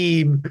Atlanta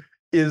team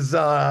is.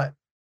 I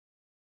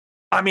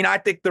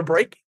think they're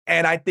breaking.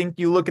 And I think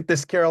you look at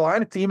this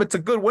Carolina team, it's a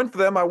good win for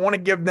them. I want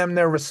to give them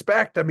their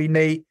respect. I mean,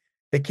 they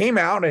came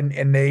out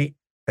and they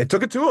They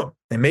took it to them.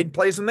 They made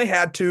plays when they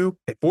had to.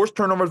 They forced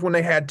turnovers when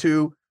they had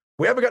to.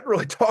 We haven't got to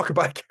really talk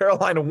about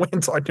Carolina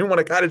wins, so I do want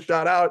to kind of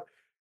shout out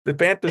the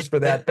Panthers for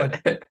that.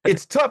 But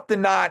it's tough to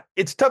not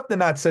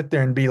sit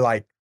there and be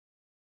like,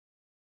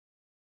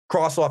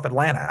 cross off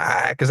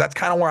Atlanta, because that's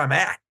kind of where I'm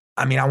at.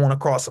 I mean, I want to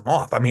cross them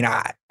off. I mean,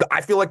 I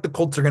feel like the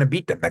Colts are going to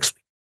beat them next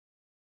week.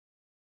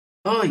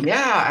 Oh,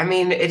 yeah. I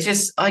mean, it's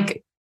just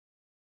like,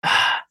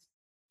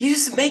 you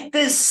just make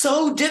this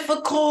so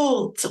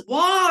difficult.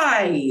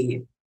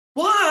 Why?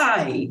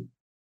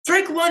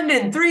 Drake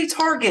London, 3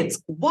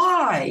 targets.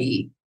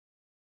 Why?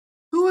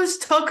 Who is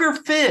Tucker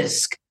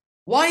Fisk?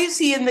 Why is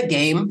he in the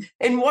game?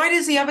 And why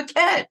does he have a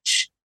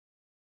catch?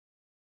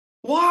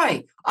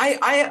 Why?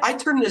 I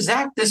turned to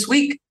Zach this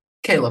week,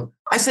 Caleb.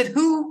 I said,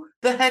 who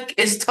the heck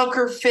is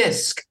Tucker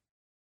Fisk?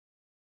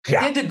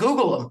 Yeah. I had to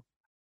Google him.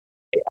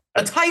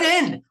 A tight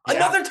end. Yeah.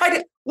 Another tight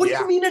end. What do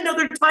you mean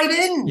another tight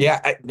end?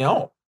 Yeah,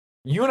 no.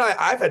 You and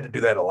I've had to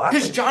do that a lot.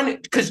 Because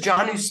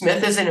Jonnu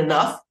Smith isn't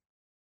enough.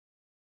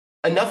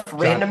 Enough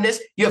randomness.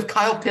 You have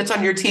Kyle Pitts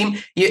on your team.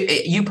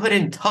 You put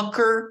in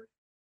Tucker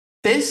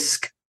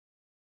Fisk.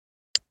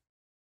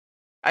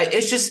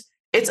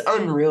 It's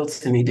unreal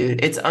to me,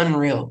 dude. It's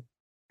unreal.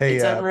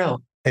 It's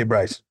unreal. Hey,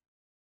 Bryce.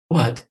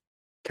 What?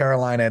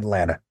 Carolina,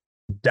 Atlanta.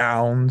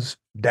 Downs,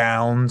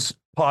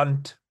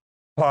 punt,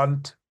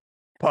 punt,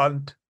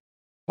 punt,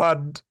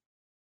 punt,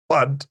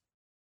 punt,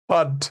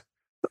 punt,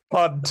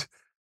 punt,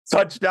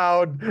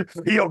 touchdown,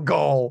 field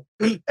goal.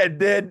 And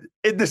then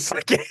in the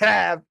second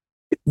half,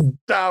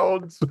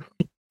 Downs,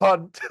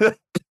 punt,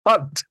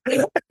 punt.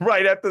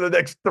 Right after the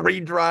next 3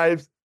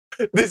 drives.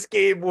 This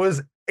game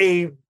was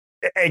a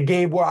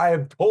game where I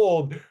am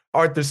told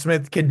Arthur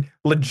Smith can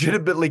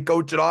legitimately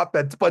coach an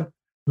offense, but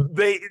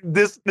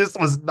this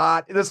was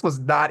not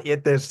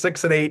it. They're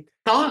 6-8.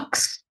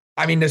 Sucks.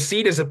 I mean, the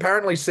seed is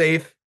apparently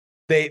safe.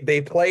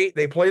 They play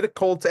the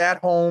Colts at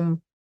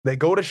home. They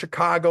go to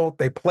Chicago.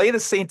 They play the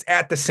Saints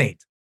at the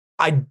Saints.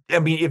 I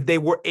mean, if they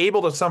were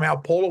able to somehow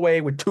pull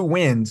away with 2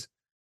 wins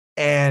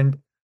and,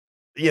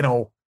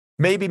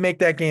 maybe make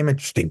that game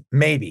interesting,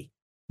 maybe.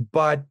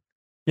 But,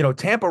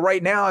 Tampa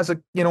right now has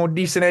a,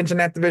 decent edge in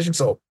that division.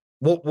 So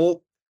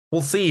we'll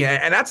see.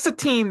 And that's the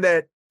team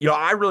that,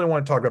 I really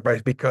want to talk about,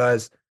 Bryce,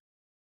 because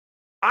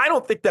I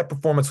don't think that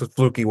performance was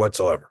fluky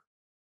whatsoever.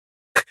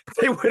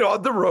 They went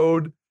on the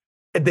road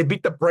and they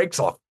beat the brakes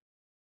off.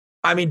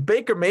 I mean,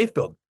 Baker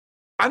Mayfield,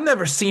 I've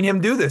never seen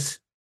him do this.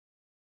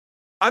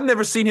 I've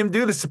never seen him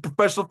do this in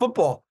professional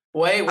football.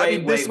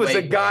 This was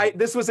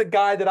a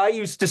guy that I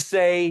used to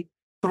say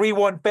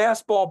 3-1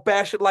 fastball,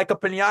 bash it like a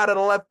piñata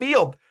to left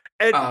field.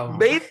 And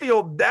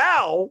Mayfield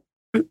now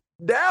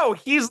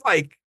he's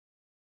like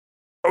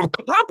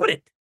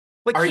competent.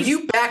 Like, are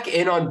you back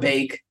in on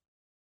Bake?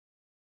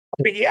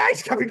 Yeah,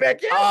 he's coming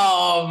back in.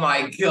 Oh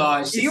my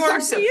gosh. You are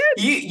a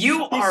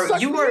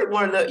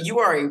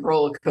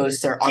roller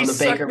coaster on the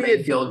Baker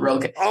Mayfield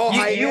roller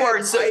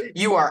coaster.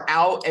 You are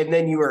out and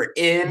then you are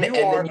in and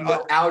then you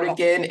are out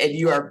again and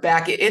you are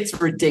back. It's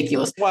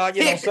ridiculous. Well,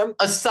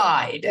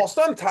 aside. Well,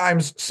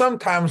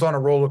 sometimes on a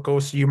roller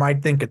coaster you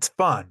might think it's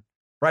fun,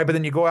 right? But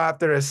then you go out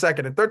there a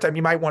second and third time,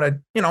 you might want to,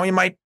 you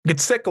might get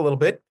sick a little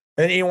bit,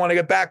 and then you want to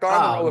get back on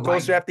the roller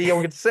coaster after you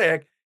don't get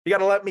sick. You got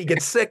to let me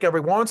get sick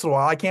every once in a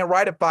while. I can't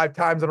ride it 5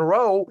 times in a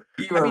row.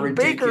 You are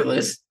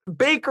ridiculous.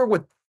 Baker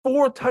with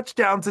 4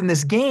 touchdowns in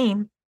this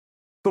game.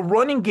 The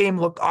running game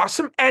looked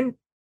awesome. And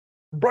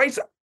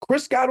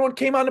Chris Godwin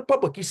came out in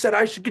public. He said,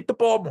 I should get the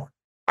ball more.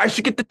 I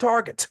should get the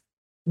targets.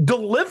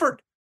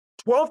 Delivered.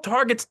 12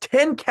 targets,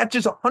 10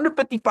 catches,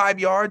 155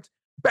 yards.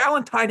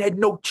 Ballantyne had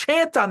no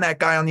chance on that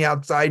guy on the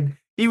outside.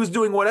 He was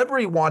doing whatever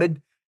he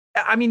wanted.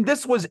 I mean,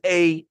 this was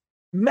a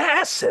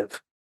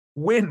massive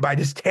win by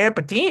this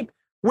Tampa team.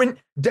 When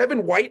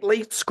Devin White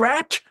late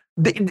scratch,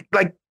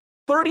 like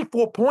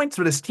 34 points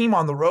for this team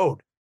on the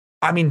road.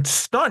 I mean,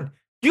 stunned.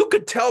 You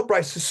could tell,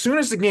 Bryce, as soon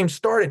as the game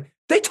started,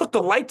 they took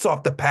the lights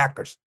off the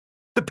Packers.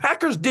 The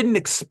Packers didn't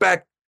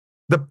expect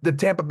the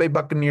Tampa Bay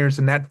Buccaneers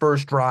in that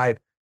first drive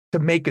to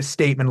make a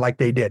statement like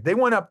they did. They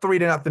went up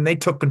 3-0. They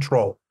took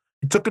control.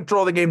 They took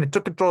control of the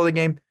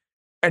game.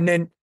 And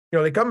then,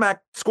 they come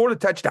back, scored a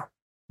touchdown.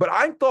 But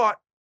I thought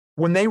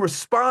when they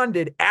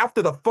responded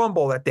after the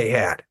fumble that they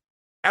had,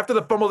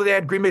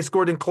 Green Bay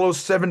scored in close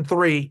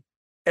 7-3.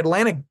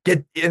 Atlanta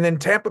and then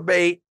Tampa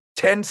Bay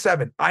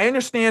 10-7. I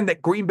understand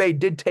that Green Bay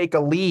did take a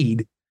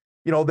lead,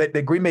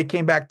 that Green Bay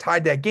came back,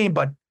 tied that game.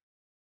 But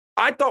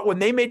I thought when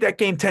they made that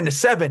game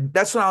 10-7,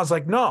 that's when I was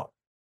like, no,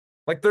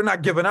 like they're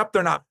not giving up.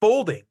 They're not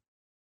folding.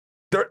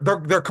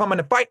 They're coming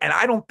to fight. And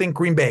I don't think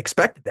Green Bay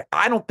expected that.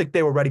 I don't think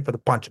they were ready for the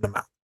punch in the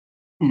mouth.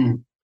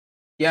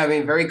 Yeah, I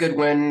mean, very good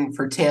win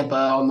for Tampa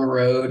on the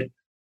road.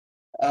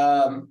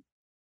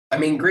 I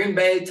mean, Green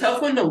Bay,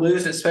 tough one to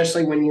lose,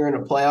 especially when you're in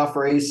a playoff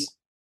race.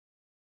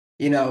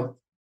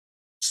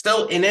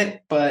 Still in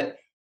it, but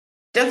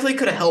definitely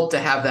could have helped to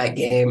have that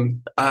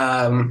game.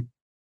 I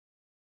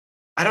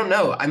don't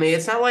know. I mean,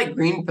 it's not like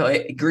Green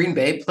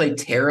Bay played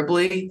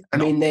terribly. I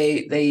mean,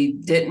 they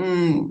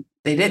didn't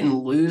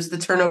lose the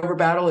turnover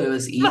battle. It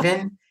was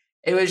even.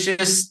 It was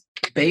just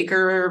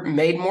Baker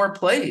made more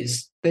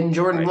plays than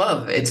Jordan Right.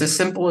 Love. It's as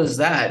simple as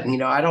that.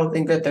 I don't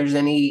think that there's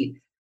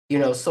any,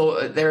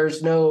 so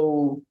there's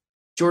no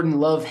Jordan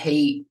Love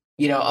hate,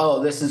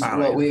 oh, this is I don't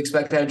what we either.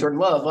 expect out of Jordan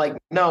Love. Like,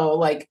 no,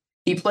 like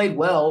he played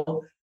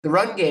well. The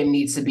run game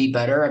needs to be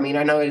better. I mean,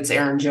 I know it's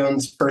Aaron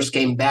Jones' first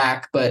game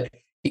back, but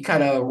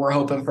we're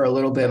hoping for a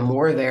little bit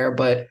more there.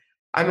 But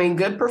I mean,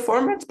 good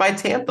performance by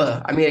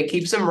Tampa. I mean, it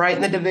keeps them right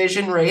in the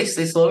division race.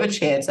 They still have a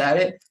chance at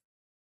it.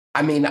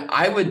 I mean,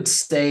 I would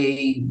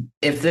say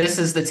if this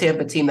is the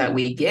Tampa team that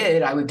we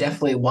get, I would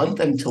definitely want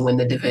them to win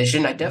the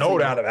division. I No definitely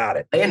doubt want about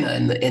it.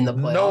 Atlanta in the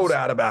No playoffs,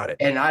 doubt about it.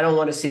 and I don't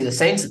want to see the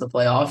Saints in the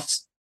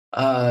playoffs.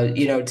 Tampa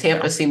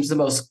Yeah. seems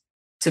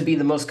to be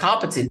the most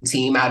competent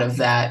team out of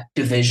that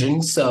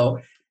division. So,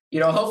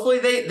 hopefully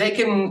they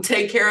can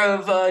take care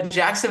of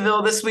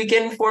Jacksonville this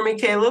weekend for me,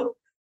 Caleb.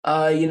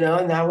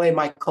 And that way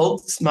my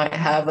Colts might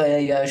have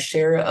a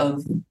share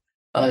of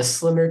a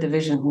slimmer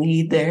division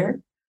lead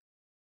there.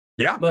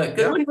 Yeah. But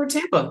good Yeah. win for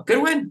Tampa.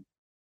 Good win.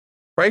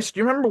 Bryce, do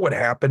you remember what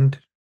happened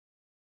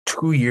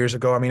 2 years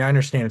ago? I mean, I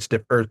understand it's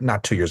different, or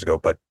not 2 years ago,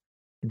 but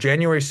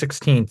January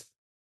 16th,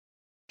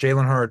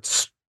 Jalen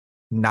Hurts,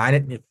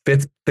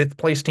 fifth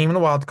place team in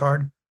the wild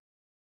card.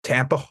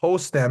 Tampa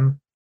hosts them.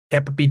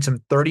 Tampa beats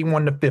them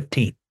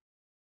 31-15.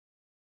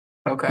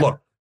 Okay.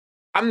 Look,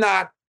 I'm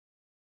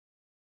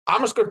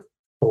just going to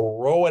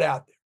throw it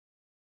out there.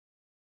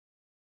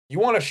 You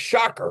want a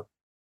shocker?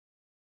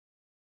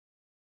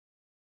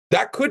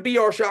 That could be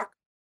our shock.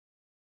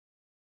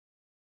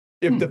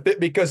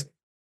 Because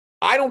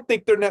I don't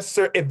think they're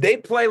necessary. If they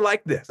play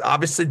like this,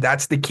 obviously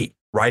that's the key,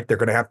 right? They're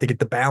going to have to get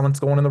the balance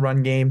going in the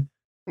run game.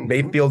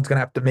 Mayfield's going to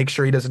have to make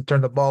sure he doesn't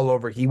turn the ball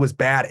over. He was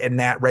bad in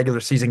that regular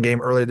season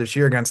game earlier this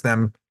year against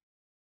them.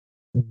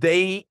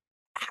 They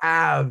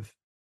have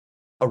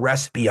a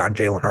recipe on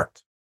Jalen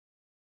Hurts.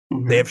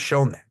 Mm-hmm. They have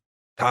shown that.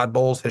 Todd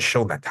Bowles has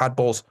shown that. Todd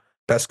Bowles,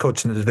 best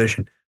coach in the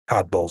division.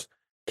 Todd Bowles.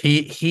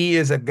 He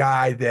is a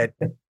guy that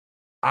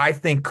I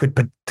think could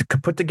put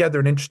together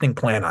an interesting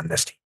plan on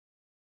this team,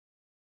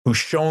 who's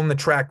shown the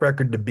track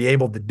record to be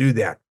able to do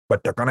that.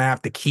 But they're going to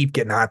have to keep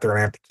getting hot. They're going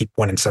to have to keep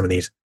winning some of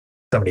these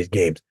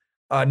games.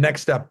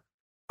 Next up,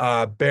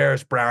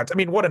 Bears Browns. I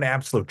mean, what an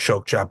absolute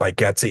choke job by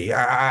Getsy.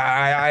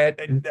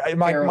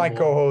 My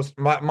co-host,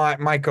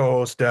 my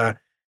co-host.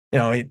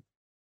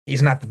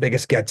 He's not the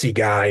biggest Getsy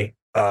guy.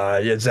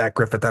 Zach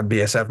Griffith on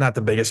BSF, not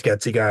the biggest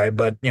Getsy guy,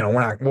 but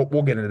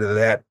we'll get into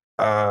that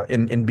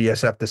in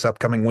BSF this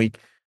upcoming week.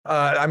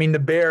 I mean, the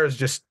Bears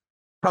just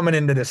coming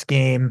into this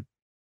game.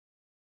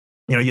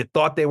 You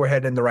thought they were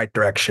heading in the right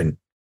direction.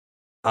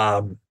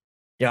 I'll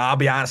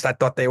be honest. I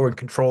thought they were in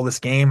control of this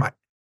game. I thought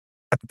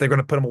they're going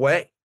to put them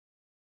away.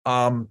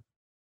 I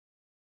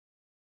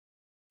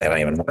don't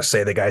even want to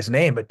say the guy's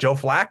name, but Joe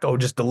Flacco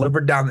just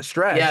delivered down the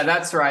stretch. Yeah,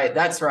 that's right.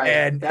 That's right.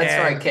 And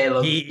right,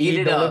 Caleb.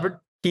 He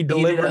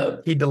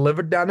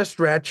delivered down the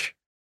stretch,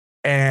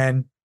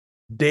 and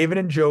David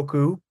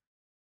Njoku,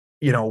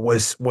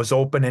 was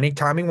open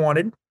anytime he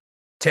wanted.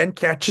 10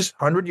 catches,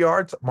 100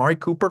 yards. Amari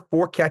Cooper,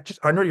 4 catches,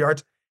 100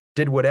 yards.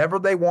 Did whatever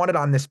they wanted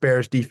on this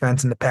Bears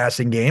defense in the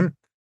passing game.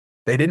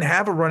 They didn't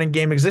have a running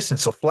game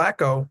existence. So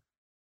Flacco,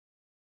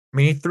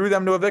 he threw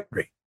them to a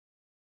victory.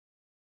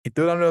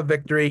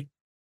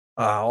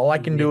 All I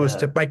can do is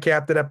tip my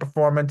cap to that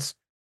performance.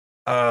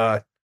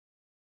 Shut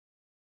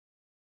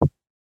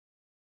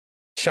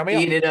me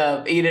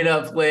up. Eat it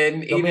up,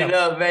 Lynn. Eat it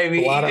up,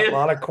 baby. A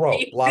lot of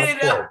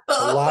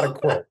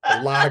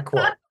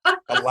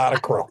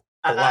crow.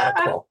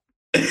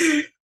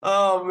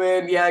 Oh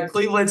man, yeah.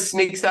 Cleveland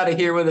sneaks out of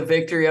here with a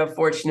victory,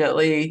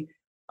 unfortunately.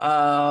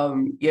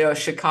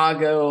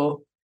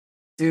 Chicago,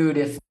 dude,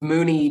 if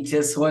Mooney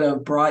just would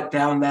have brought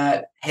down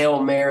that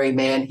Hail Mary,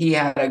 man, he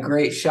had a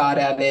great shot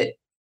at it.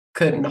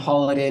 Couldn't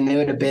haul it in. It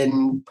would have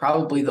been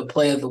probably the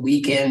play of the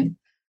weekend.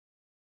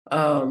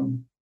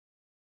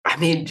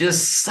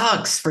 Just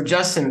sucks for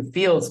Justin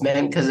Fields,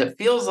 man, because it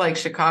feels like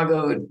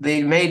Chicago,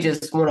 they may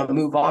just want to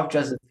move off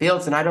Justin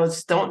Fields, and I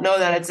don't know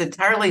that it's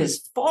entirely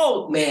his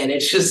fault, man.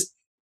 It's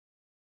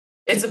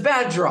a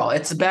bad draw.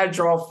 It's a bad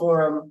draw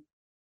for him.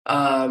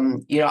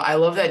 I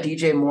love that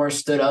DJ Moore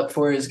stood up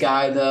for his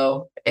guy,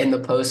 though, in the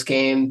post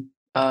game,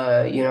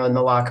 in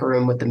the locker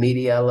room with the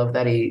media. I love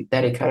that he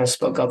kind of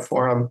spoke up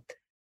for him.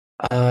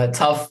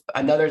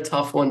 Another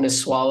tough one to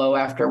swallow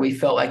after we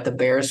felt like the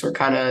Bears were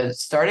kind of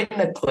starting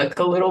to click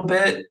a little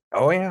bit.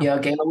 Oh yeah.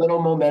 Gain a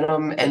little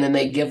momentum, and then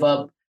they give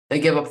up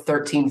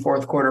 13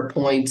 fourth quarter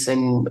points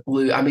and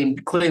lose. I mean,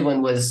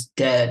 Cleveland was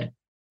dead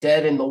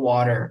in the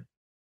water.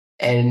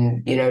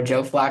 And,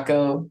 Joe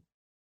Flacco,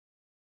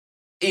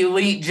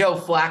 elite Joe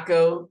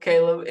Flacco,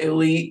 Caleb,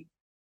 elite.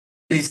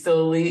 He's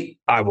still elite.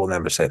 I will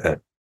never say that.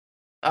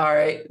 All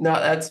right. No,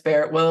 that's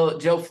fair. Well,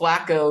 Joe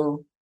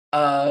Flacco,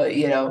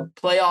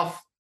 playoff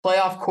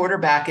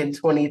quarterback in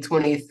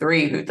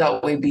 2023. Who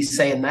thought we'd be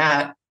saying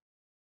that?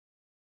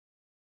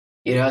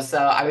 So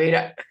I mean,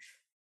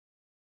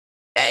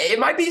 it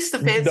might be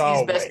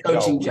Stefanski's best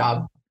coaching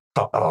job.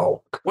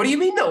 Oh, what do you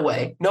mean? No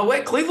way. No way.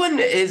 Cleveland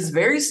is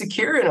very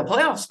secure in a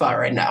playoff spot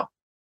right now.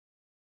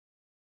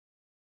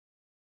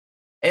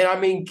 And I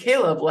mean,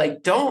 Caleb,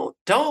 like, don't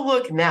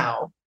look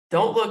now.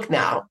 Don't look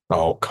now.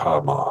 Oh,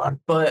 come on.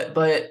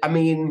 But I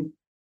mean,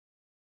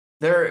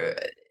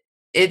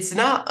 it's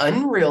not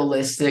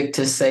unrealistic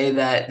to say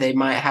that they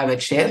might have a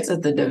chance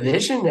at the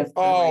division if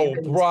the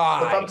Ravens.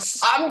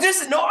 Bryce.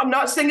 I'm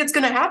not saying it's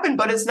going to happen,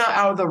 but it's not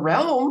out of the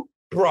realm.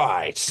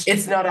 Bryce.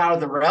 It's not out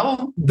of the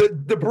realm.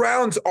 The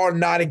Browns are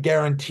not a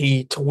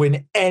guarantee to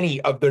win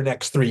any of their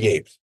next 3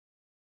 games.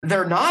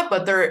 They're not,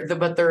 but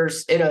they're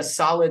in a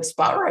solid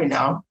spot right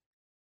now.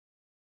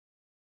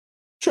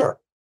 Sure.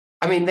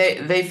 I mean,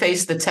 they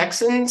face the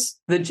Texans,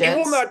 the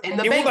Jets, and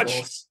the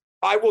Bengals.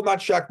 I will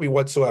not shock me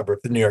whatsoever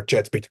if the New York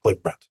Jets beat the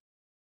Cleveland Browns.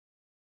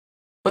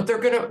 But they're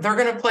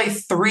gonna play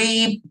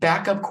 3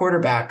 backup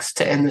quarterbacks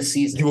to end the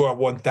season. You are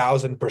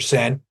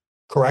 1,000%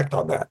 correct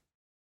on that.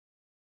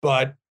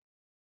 But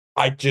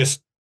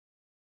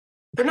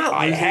they're not.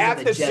 I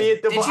have to see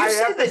it. I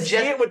have to see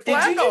it with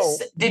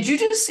Flacco. Did you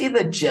just see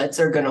the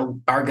Jets are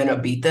gonna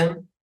beat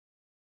them?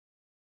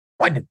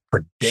 I didn't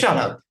predict. Shut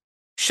up.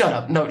 Shut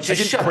up. No,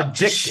 just shut up.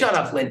 Just shut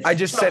up, Lynn. I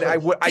just said I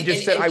would. I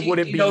just said I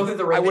wouldn't be.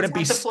 I wouldn't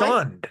be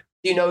stunned.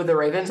 Do you know who the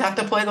Ravens have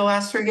to play the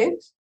last 3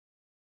 games?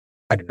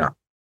 I do not.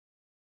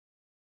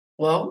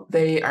 Well,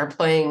 they are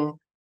playing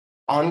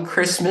on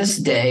Christmas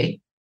Day,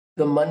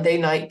 the Monday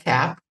night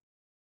cap,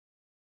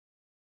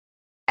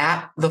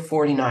 at the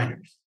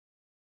 49ers.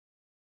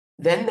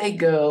 Then they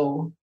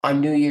go on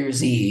New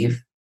Year's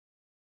Eve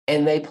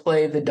and they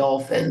play the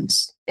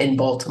Dolphins in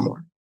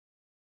Baltimore.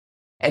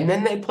 And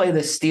then they play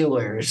the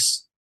Steelers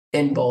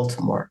in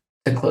Baltimore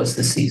to close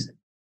the season.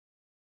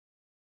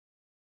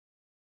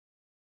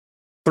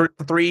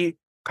 3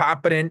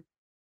 competent.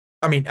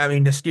 I mean,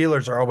 the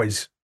Steelers are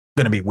always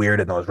going to be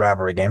weird in those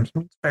rivalry games.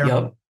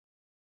 Yep.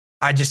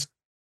 I just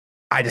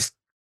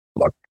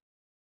look.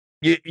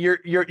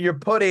 You're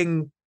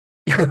putting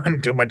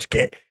too much.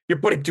 You're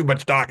putting too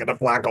much stock in the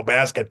Flacco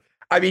basket.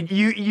 I mean,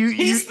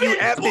 He's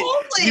balled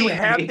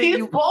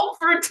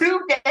for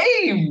 2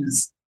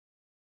 games.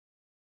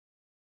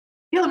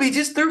 Yeah, he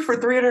just threw for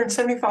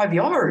 375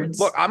 yards.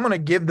 Look, I'm going to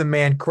give the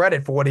man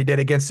credit for what he did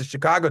against the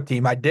Chicago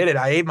team. I did it.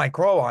 I ate my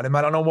crow on him.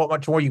 I don't know what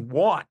much more you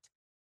want,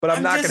 but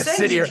I'm not going to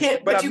sit here.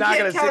 But I'm not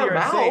going to sit here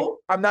and say.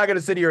 I'm not going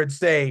to sit here and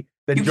say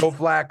that Joe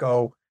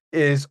Flacco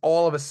is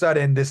all of a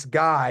sudden this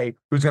guy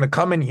who's going to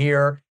come in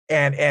here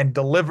and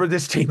deliver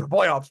this team a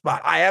playoff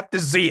spot. I have to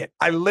see it.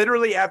 I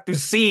literally have to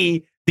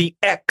see the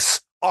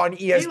X on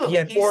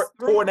ESPN. Or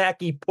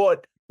Kornacki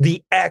put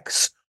the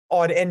X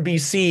on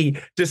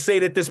NBC to say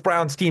that this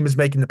Browns team is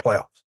making the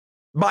playoffs.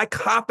 My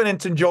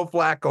confidence in Joe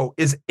Flacco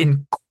is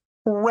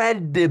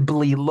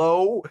incredibly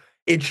low.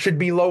 It should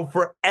be low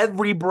for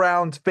every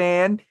Browns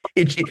fan.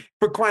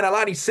 For crying out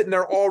loud, he's sitting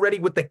there already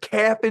with the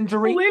calf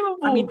injury.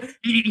 I mean,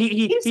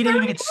 he didn't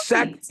even get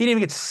sacked. He didn't even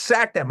get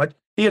sacked that much.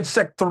 He got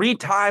sacked 3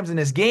 times in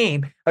his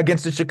game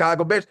against the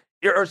Chicago Bears.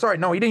 Or sorry,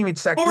 no, he didn't even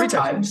sack 3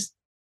 times.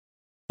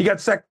 He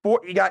got sacked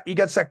 4. He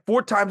got sacked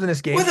 4 times in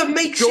this game with a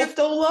makeshift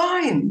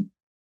O-line.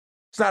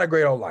 It's not a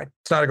great O-line.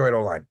 It's not a great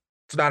O-line.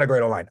 It's not a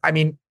great O-line. I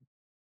mean,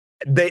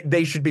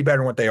 they should be better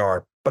than what they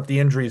are, but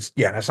the injuries,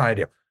 yeah, that's not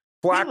ideal.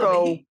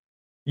 Flacco,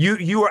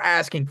 you are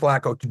asking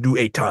Flacco to do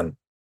a ton.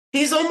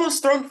 He's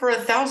almost thrown for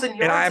 1,000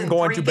 yards. And I am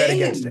going to bet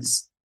against it.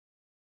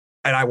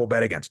 And I will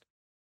bet against it.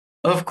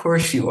 Of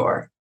course you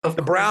are.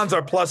 The Browns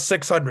are plus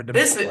 600 to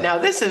miss the playoffs. Now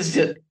this is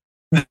just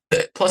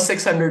plus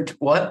 600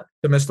 what?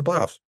 To miss the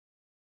playoffs.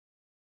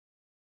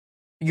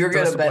 You're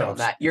going to bet on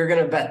that. You're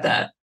going to bet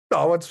that.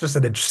 Oh, it's just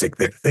an interesting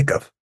thing to think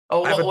of.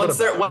 Oh, what's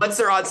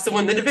their odds to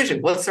win the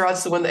division? What's their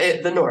odds to win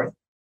the North?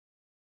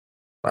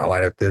 Well,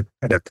 I'd have to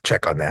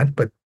check on that,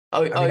 but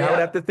I would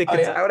have to think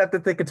I would have to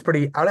think it's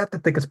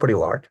pretty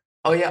large.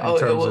 Oh yeah.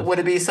 Would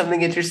it be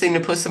something interesting to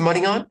put some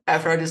money on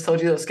after I just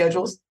told you those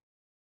schedules?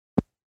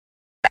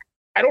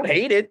 I don't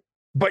hate it,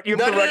 but you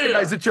have to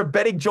recognize that you're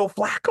betting Joe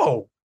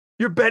Flacco.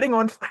 You're betting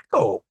on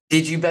Flacco.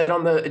 Did you bet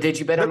on the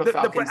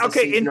Falcons?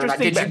 Okay,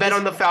 interesting. Did you bet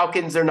on the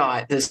Falcons or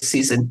not this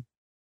season?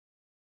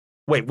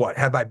 Wait, what?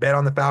 Have I bet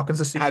on the Falcons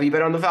this season? Have you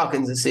bet on the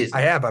Falcons this season?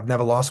 I have. I've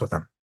never lost with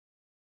them.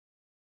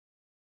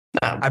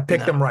 No, I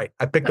picked them right.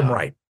 I picked them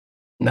right.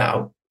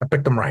 No. I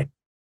picked them right.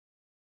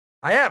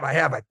 I have.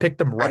 I picked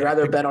them right. I'd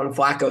rather bet on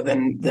Flacco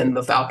than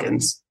the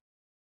Falcons.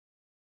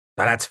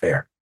 Now that's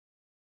fair.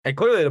 And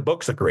clearly the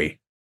books agree.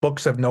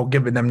 Books have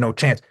given them no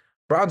chance.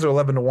 Browns are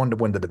 11-1 to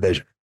win the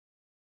division.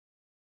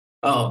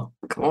 Oh,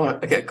 come on.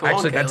 Okay, come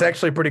on. That's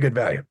actually pretty good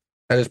value.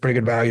 That is pretty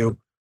good value.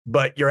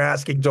 But you're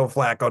asking Joe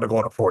Flacco to go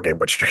on a 4-game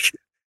win streak.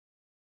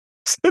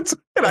 I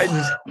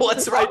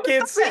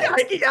can't see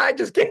it. I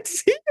just can't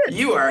see it.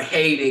 You are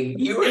hating.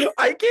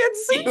 I can't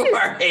see it. You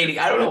are hating.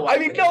 I don't know why. I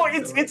mean, no,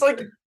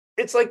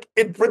 it's like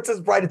in Princess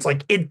Bride, it's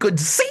like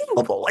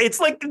inconceivable. It's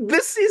like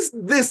this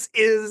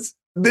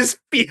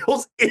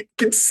feels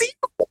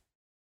inconceivable.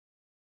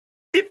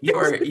 It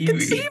feels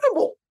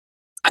inconceivable.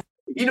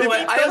 You know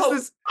what? I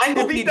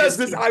hope he does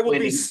this. I will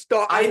be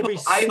stunned. I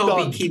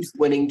hope he keeps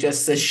winning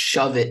just to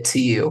shove it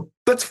to you.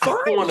 That's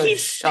fine.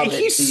 He's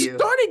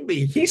stunning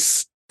me.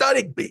 He's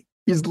stunning me.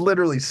 He's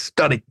literally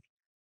stunning me.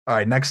 All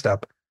right, next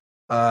up.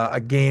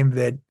 A game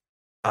that,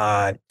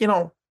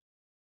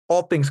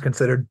 all things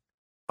considered,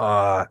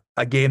 a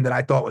game that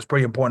I thought was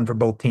pretty important for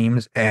both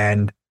teams.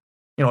 And,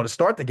 to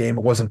start the game,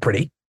 it wasn't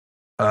pretty.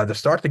 To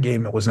start the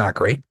game, it was not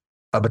great.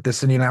 But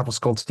this Indianapolis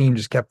Colts team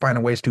just kept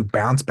finding ways to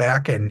bounce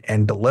back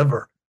and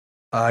deliver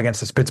against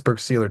this Pittsburgh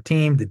Steelers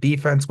team. The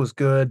defense was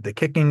good. The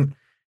kicking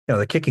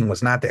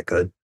was not that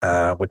good,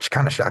 which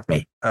kind of shocked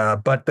me.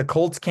 But the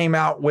Colts came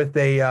out with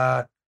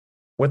a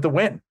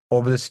win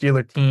over the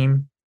Steelers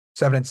team,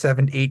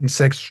 7-7,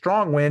 8-6,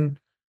 strong win.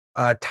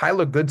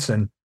 Tyler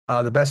Goodson,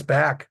 the best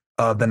back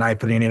of the night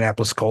for the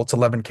Indianapolis Colts,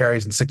 11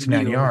 carries and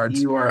 69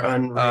 yards. You are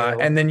unreal.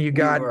 And then you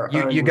got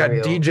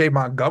DJ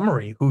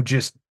Montgomery,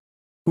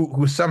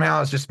 who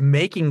somehow is just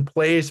making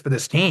plays for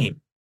this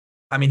team.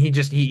 I mean,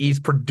 he's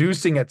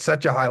producing at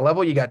such a high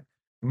level. You got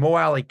Mo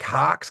Alley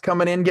Cox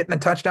coming in, getting a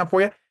touchdown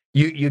for you.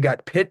 You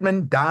got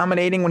Pittman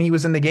dominating when he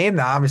was in the game.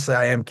 Now, obviously,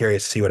 I am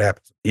curious to see what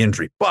happens with the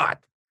injury, but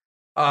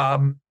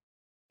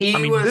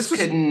he was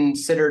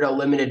considered a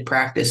limited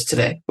practice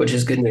today, which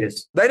is good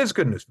news. That is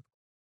good news.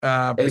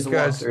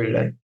 Because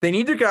they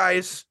need their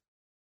guys.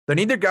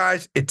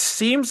 It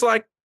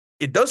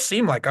does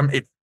seem like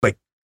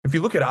if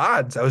you look at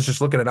odds, I was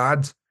just looking at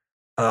odds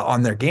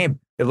on their game.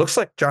 It looks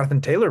like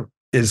Jonathan Taylor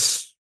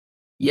is.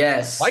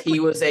 Yes, likely. He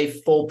was a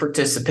full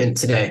participant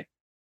today.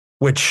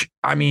 Which,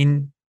 I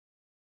mean,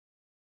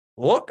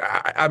 look,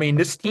 I mean,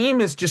 this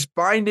team is just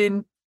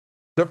finding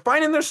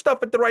their stuff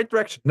at the right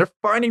direction. They're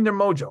finding their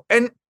mojo.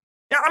 And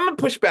I'm going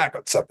to push back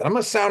on something. I'm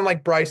going to sound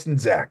like Bryce and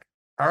Zach.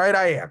 All right,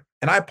 I am.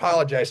 And I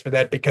apologize for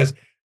that because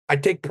I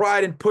take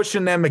pride in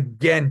pushing them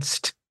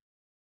against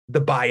the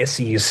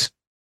biases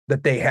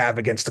that they have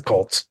against the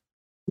Colts.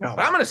 No,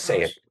 but I'm going to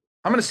say it.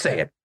 All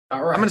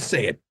right. I'm going to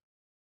say it.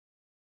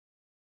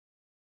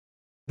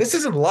 This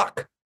isn't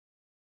luck.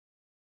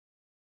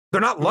 They're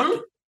not lucky.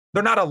 Mm-hmm.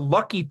 They're not a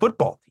lucky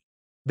football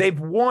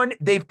team.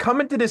 They've come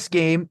into this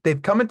game.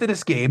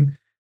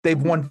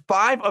 They've won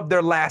 5 of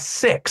their last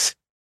 6.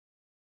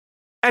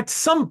 At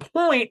some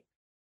point,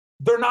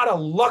 they're not a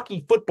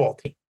lucky football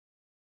team.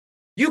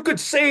 You could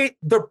say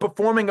they're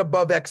performing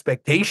above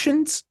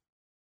expectations.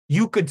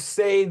 You could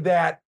say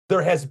that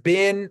there has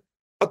been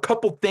a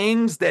couple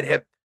things that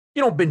have,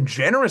 been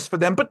generous for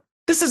them, but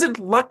this isn't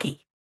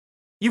lucky.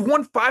 You've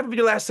won 5 of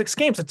your last 6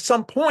 games. At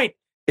some point,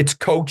 it's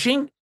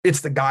coaching,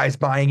 it's the guys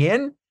buying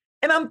in,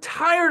 and I'm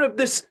tired of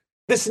this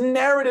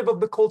narrative of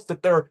the Colts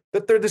that they're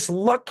this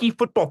lucky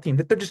football team,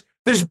 that they're just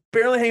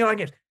barely hanging on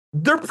games.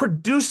 They're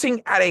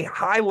producing at a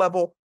high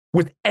level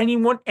with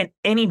anyone and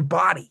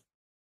anybody.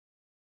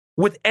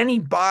 With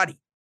anybody.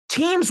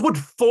 Teams would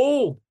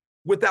fold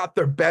without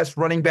their best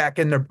running back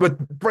and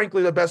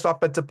frankly, their best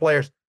offensive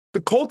players.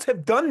 The Colts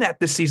have done that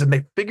this season.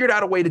 They figured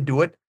out a way to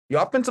do it.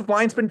 The offensive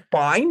line's been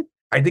fine.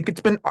 I think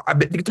it's been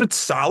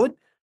solid.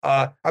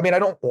 I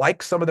don't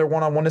like some of their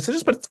one-on-one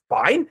decisions, but it's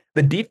fine.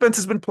 The defense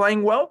has been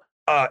playing well.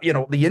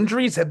 The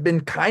injuries have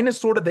been kind of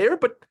sort of there,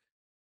 but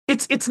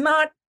it's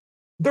not.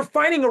 They're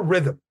finding a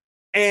rhythm,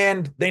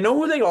 and they know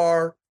who they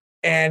are,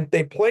 and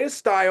they play a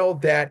style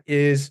that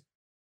is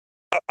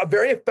a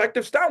very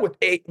effective style with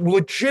a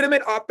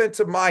legitimate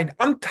offensive mind.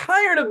 I'm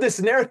tired of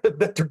this narrative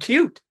that they're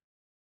cute.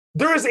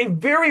 There is a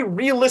very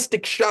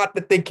realistic shot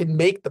that they can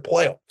make the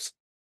playoffs.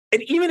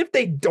 And even if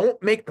they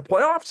don't make the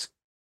playoffs,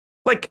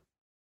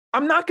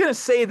 I'm not going to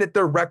say that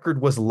their record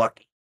was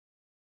lucky.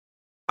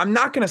 I'm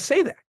not going to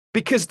say that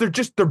because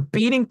they're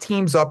beating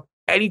teams up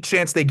any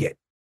chance they get.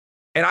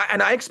 And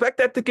I expect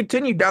that to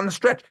continue down the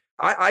stretch.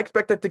 I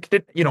expect that to,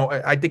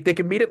 I think they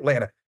can beat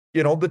Atlanta.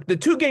 The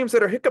 2 games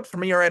that are hiccups for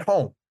me are at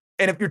home.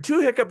 And if your 2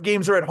 hiccup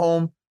games are at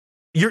home,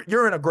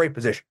 you're in a great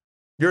position.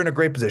 You're in a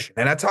great position.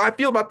 And that's how I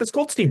feel about this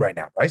Colts team right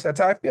now, Bryce. That's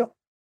how I feel.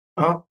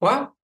 Oh,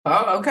 wow.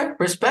 Oh, okay.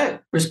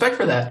 Respect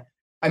for that.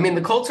 I mean,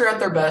 the Colts are at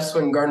their best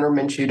when Gardner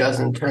Minshew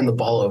doesn't turn the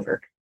ball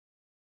over.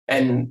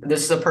 And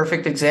this is a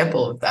perfect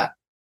example of that.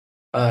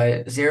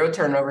 0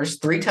 turnovers,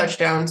 3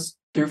 touchdowns,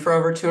 threw for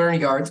over 200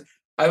 yards.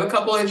 I have a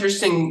couple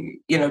interesting,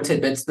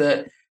 tidbits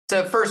to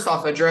first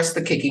off address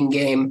the kicking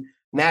game.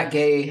 Matt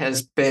Gay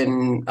has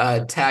been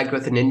tagged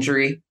with an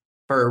injury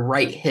for a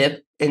right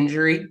hip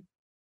injury.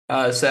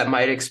 So that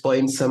might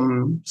explain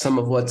some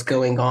of what's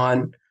going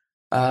on.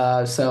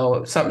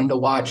 So something to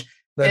watch.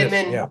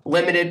 Pittman,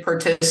 limited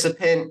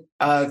participant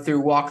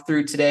through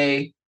walkthrough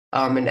today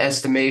in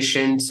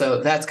estimation.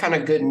 So that's kind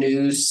of good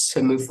news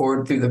to move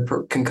forward through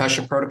the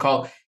concussion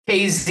protocol.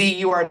 KZ,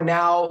 you are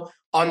now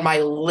on my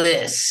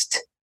list.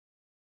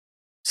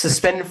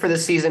 Suspended for the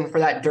season for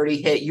that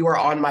dirty hit. You are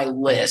on my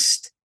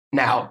list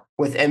now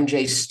with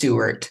MJ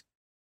Stewart,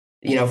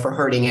 for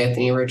hurting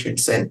Anthony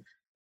Richardson.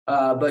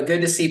 But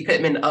good to see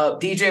Pittman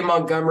up. DJ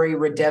Montgomery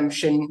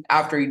redemption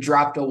after he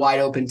dropped a wide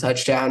open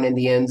touchdown in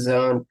the end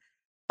zone.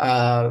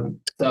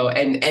 And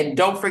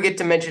don't forget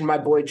to mention my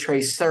boy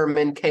Trey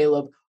Sermon,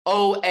 Caleb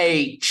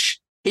OH.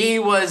 He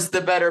was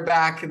the better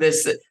back.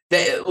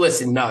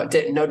 Listen,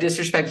 no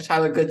disrespect to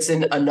Tyler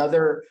Goodson,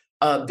 another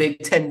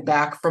Big Ten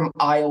back from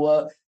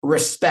Iowa.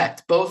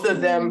 Respect. Both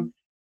of them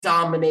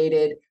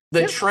dominated.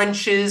 The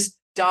trenches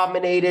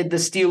dominated the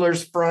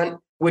Steelers front.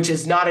 which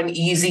is not an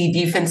easy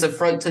defensive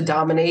front to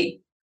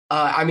dominate.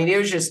 I mean,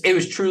 it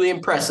was truly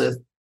impressive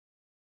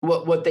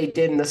what they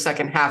did in the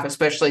second half,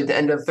 especially at the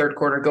end of the third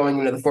quarter going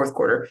into the fourth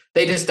quarter.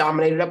 They just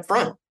dominated up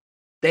front.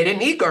 They didn't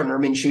need Gardner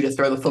Minshew to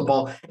throw the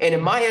football. And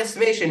in my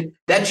estimation,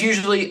 that's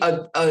usually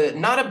not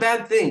a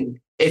bad thing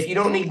if you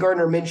don't need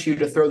Gardner Minshew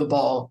to throw the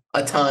ball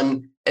a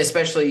ton,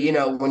 especially,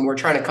 when we're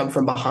trying to come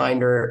from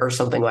behind or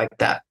something like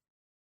that.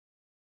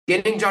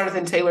 Getting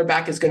Jonathan Taylor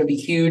back is going to be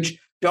huge.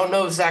 Don't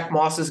know if Zach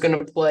Moss is going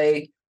to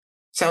play.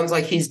 Sounds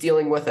like he's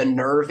dealing with a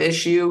nerve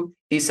issue.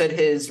 He said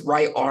his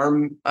right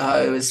arm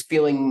was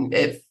feeling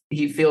it.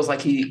 He feels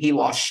like he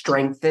lost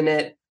strength in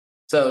it.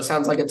 So it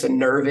sounds like it's a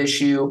nerve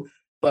issue.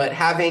 But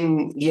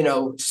having,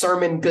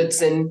 Sermon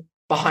Goodson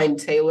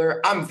behind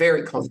Taylor, I'm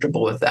very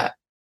comfortable with that.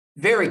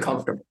 Very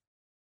comfortable.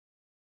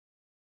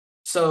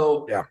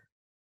 So yeah,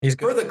 he's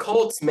good. For the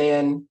Colts,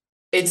 man,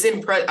 it's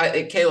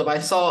impressive. Caleb, I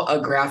saw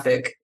a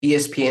graphic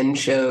ESPN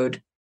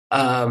showed.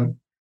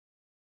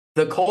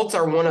 The Colts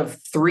are one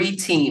of 3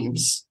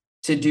 teams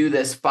to do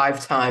this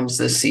 5 times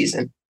this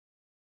season.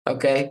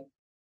 Okay.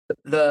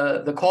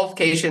 The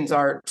qualifications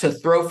are to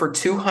throw for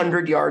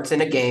 200 yards in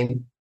a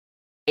game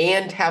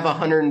and have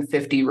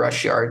 150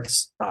 rush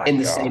yards in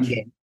the same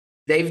game.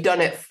 They've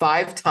done it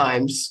 5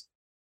 times.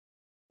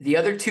 The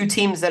other 2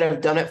 teams that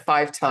have done it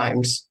 5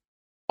 times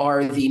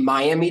are the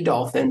Miami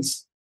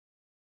Dolphins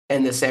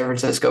and the San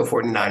Francisco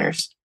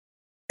 49ers.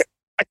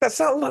 That's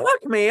not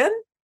luck, man.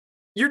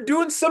 You're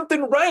doing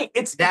something right.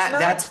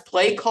 That's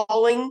play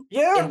calling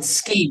and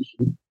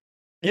scheming.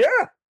 Yeah.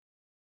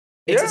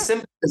 It's as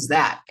simple as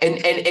that. And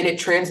it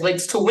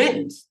translates to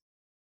wins.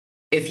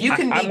 If you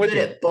can be good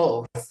at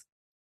both,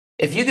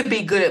 if you could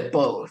be good at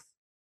both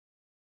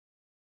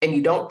and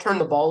you don't turn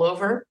the ball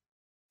over,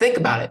 think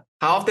about it.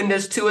 How often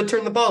does Tua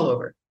turn the ball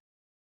over?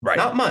 Right.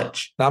 Not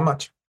much. Not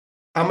much.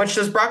 How much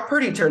does Brock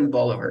Purdy turn the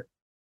ball over?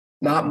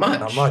 Not much.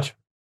 Not much.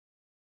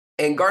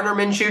 And Gardner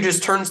Minshew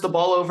just turns the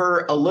ball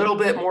over a little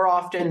bit more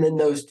often than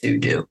those 2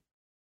 do.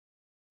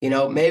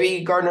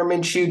 Maybe Gardner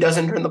Minshew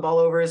doesn't turn the ball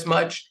over as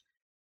much.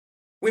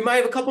 We might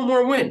have a couple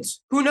more wins.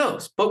 Who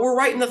knows? But we're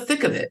right in the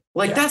thick of it.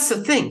 That's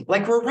the thing.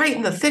 We're right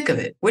in the thick of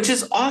it, which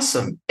is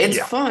awesome. It's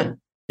fun.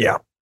 Yeah.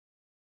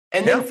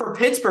 And then for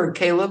Pittsburgh,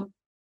 Caleb,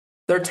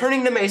 they're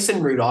turning to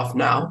Mason Rudolph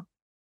now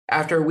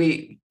after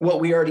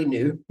what we already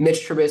knew.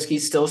 Mitch Trubisky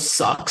still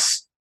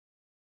sucks.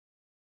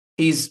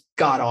 He's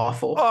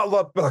god-awful. Oh,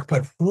 look,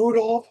 but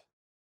Rudolph?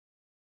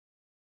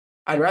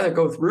 I'd rather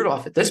go with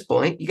Rudolph at this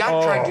point. You got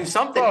to try and do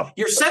something.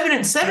 You're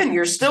 7-7.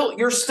 You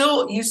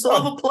still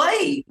have a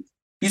play.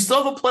 You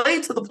still have a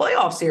play to the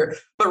playoffs here.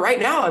 But right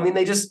now, I mean,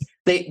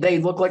 they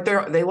look like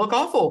they look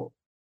awful.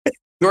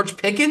 George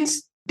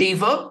Pickens,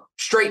 diva,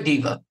 straight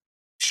diva,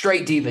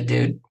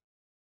 dude,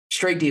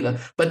 straight diva.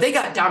 But they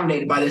got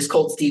dominated by this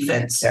Colts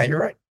defense. Yeah, you're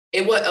right.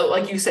 It was,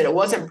 like you said, it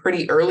wasn't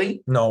pretty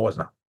early. No, it was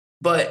not.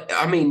 But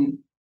I mean,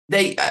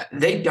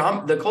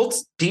 the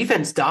Colts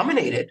defense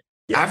dominated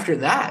after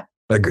that.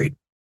 Agreed.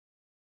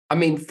 I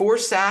mean, 4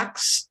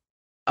 sacks.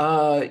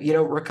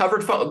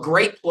 Recovered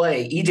great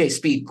play. EJ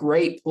Speed,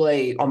 great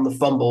play on the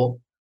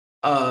fumble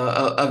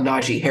of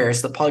Najee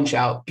Harris, the punch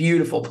out.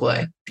 Beautiful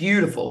play.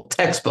 Beautiful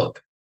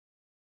textbook.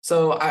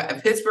 So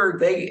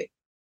Pittsburgh,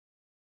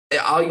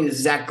 I'll use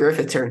Zach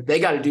Griffith's term. They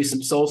got to do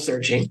some soul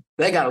searching.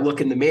 They got to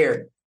look in the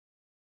mirror.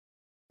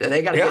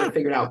 They got to get it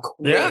figured out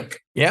quick.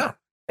 Yeah.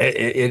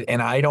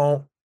 And I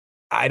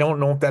don't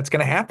know if that's going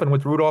to happen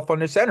with Rudolph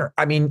under center.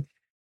 I mean,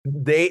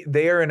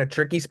 they are in a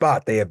tricky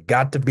spot. They have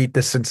got to beat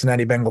the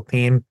Cincinnati Bengal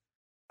team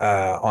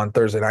on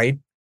Thursday night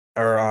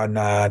or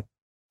on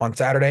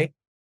Saturday,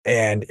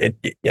 and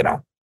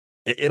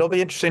it'll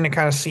be interesting to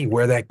kind of see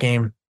where that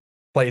game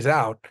plays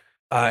out,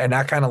 and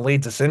that kind of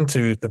leads us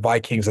into the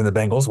Vikings and the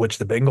Bengals, which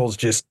the Bengals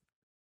just,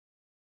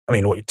 I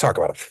mean, what you talk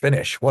about a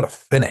finish? What a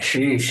finish!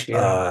 Sheesh,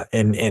 yeah.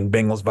 In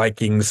Bengals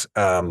Vikings.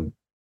 I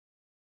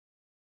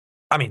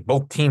mean,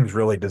 both teams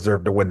really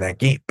deserve to win that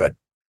game, but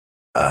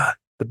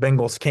the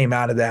Bengals came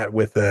out of that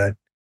with a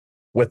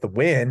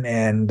win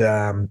and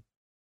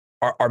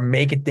are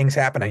making things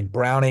happen. I mean,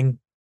 Browning,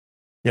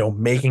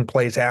 making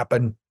plays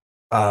happen.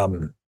 I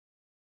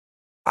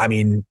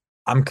mean,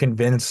 I'm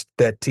convinced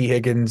that T.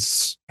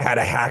 Higgins had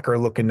a hacker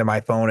look into my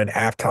phone at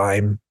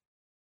halftime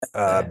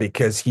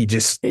because he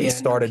just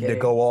started to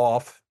go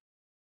off.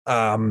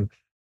 And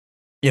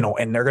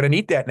they're going to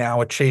need that now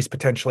with Chase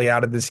potentially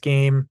out of this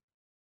game.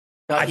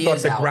 I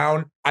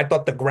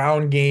thought the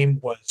ground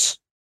game was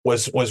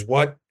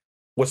what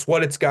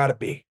it's got to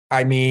be.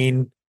 I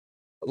mean,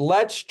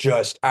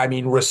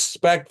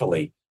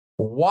 respectfully,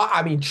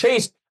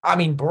 Chase,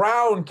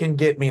 Brown can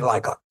get me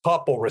like a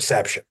couple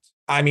receptions.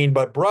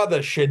 But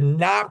brother should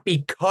not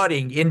be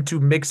cutting into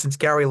Mixon's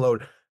carry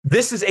load.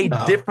 This is a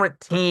different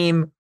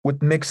team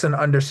with Mixon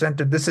under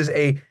center. This is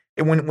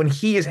when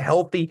he is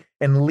healthy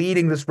and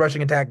leading this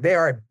rushing attack, they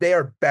are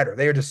better.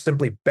 They are just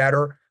simply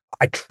better.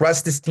 I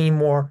trust this team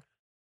more.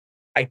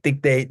 I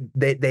think they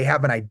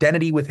have an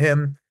identity with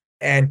him.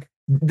 And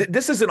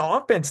this is an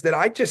offense that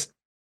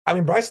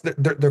Bryce,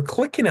 they're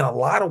clicking in a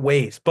lot of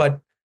ways,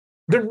 but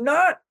they're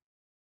not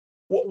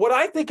what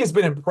I think has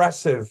been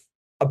impressive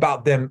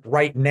about them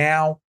right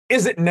now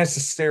isn't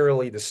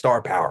necessarily the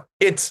star power.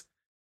 It's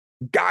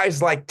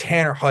guys like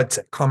Tanner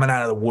Hudson coming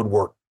out of the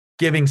woodwork,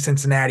 giving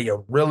Cincinnati a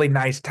really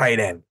nice tight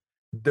end.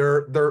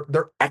 They're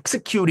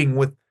executing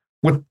with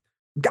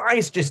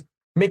guys just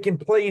making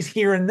plays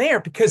here and there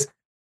because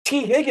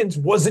T. Higgins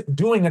wasn't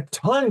doing a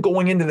ton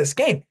going into this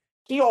game.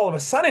 He all of a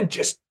sudden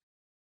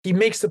he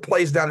makes the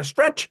plays down the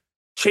stretch.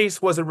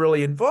 Chase wasn't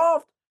really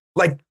involved.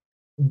 Like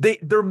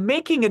they're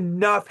making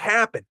enough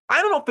happen.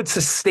 I don't know if it's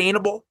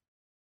sustainable.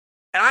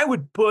 And I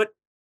would put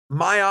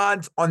my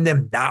odds on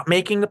them not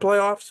making the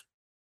playoffs.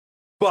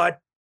 But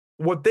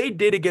what they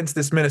did against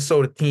this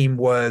Minnesota team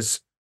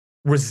was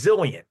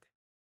resilient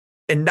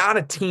and not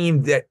a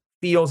team that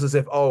feels as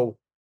if, oh,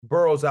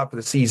 Burrow's out for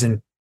the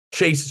season,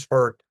 Chase is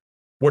hurt,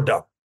 we're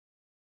done.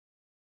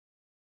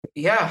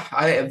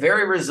 Yeah,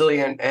 very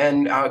resilient,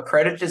 and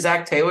credit to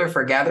Zach Taylor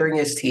for gathering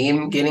his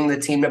team, getting the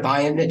team to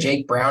buy into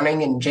Jake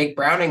Browning, and Jake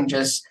Browning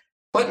just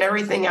putting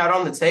everything out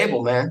on the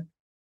table, man.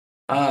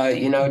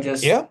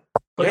 Just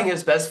putting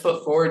his best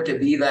foot forward to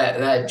be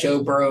that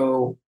Joe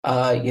Burrow,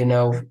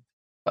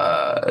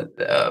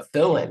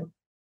 fill-in.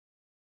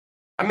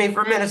 I mean,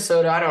 for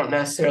Minnesota, I don't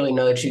necessarily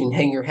know that you can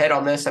hang your head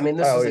on this. I mean,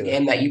 this is a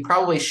game that you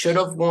probably should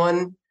have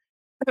won.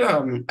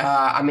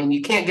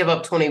 You can't give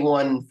up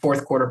 21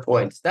 fourth quarter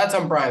points. That's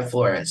on Brian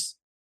Flores.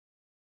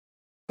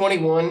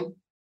 21.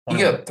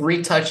 You have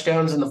 3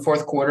 touchdowns in the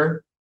fourth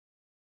quarter.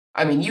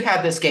 I mean, you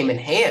have this game in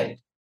hand.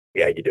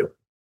 Yeah, you do.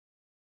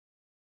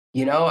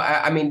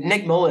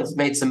 Nick Mullins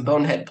made some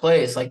bonehead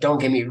plays. Like, don't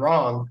get me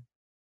wrong.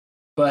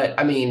 But,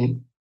 I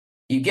mean,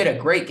 you get a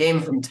great game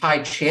from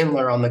Ty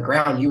Chandler on the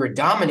ground. You were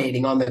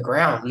dominating on the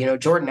ground.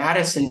 Jordan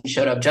Addison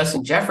showed up.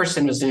 Justin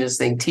Jefferson was doing his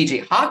thing.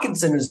 TJ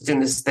Hawkinson was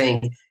doing his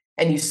thing.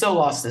 And you still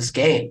lost this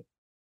game.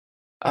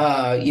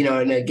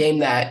 In a game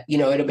that,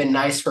 it'd have been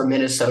nice for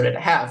Minnesota to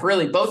have.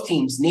 Really, both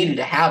teams needed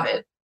to have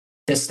it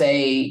to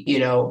stay,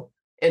 in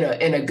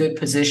a good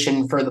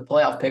position for the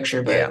playoff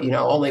picture. But,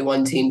 only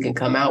one team can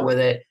come out with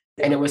it.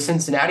 And it was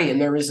Cincinnati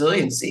and their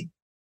resiliency.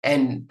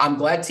 And I'm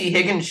glad T.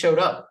 Higgins showed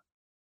up.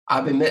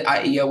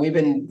 We've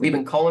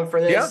been calling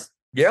for this.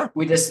 Yeah.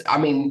 We just,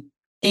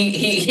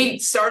 he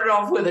started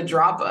off with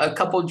a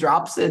couple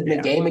drops in the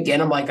game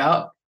again. I'm like,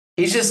 oh,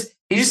 it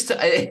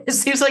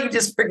seems like he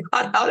just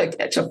forgot how to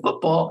catch a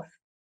football.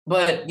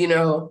 But,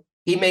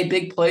 he made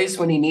big plays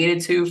when he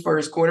needed to for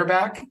his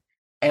quarterback,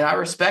 and I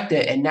respect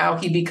it. And now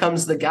he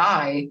becomes the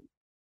guy,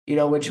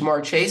 with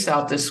Jamar Chase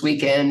out this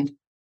weekend,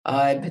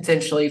 and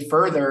potentially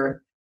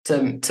further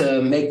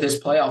to make this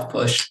playoff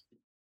push.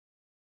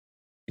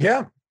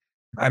 Yeah.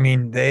 I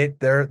mean,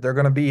 they're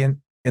going to be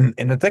in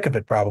the thick of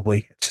it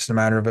probably. It's just a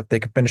matter of if they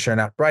can finish or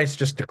not. Bryce,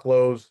 just to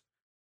close,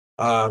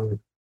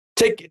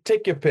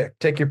 Take your pick.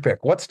 Take your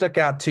pick. What stuck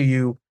out to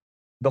you?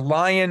 The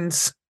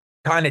Lions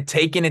kind of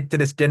taking it to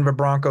this Denver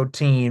Bronco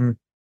team,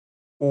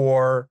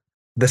 or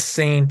the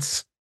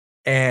Saints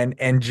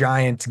and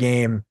Giants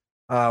game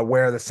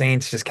where the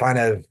Saints just kind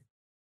of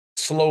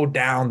slowed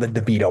down the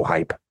DeVito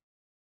hype?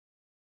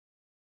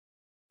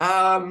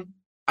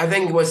 I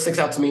think what sticks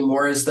out to me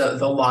more is the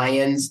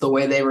Lions, the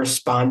way they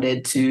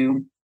responded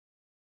to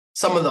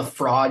some of the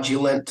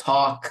fraudulent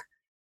talk.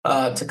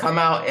 To come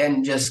out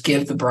and just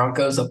give the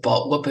Broncos a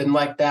butt whooping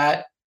like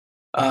that,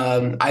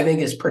 I think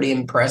is pretty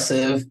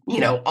impressive,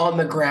 on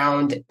the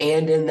ground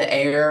and in the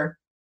air.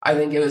 I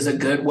think it was a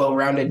good,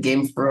 well-rounded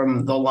game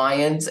from the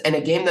Lions, and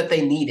a game that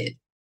they needed.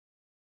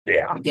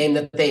 Yeah. A game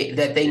that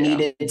they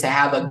needed to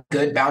have a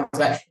good bounce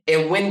back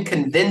and win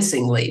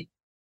convincingly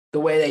the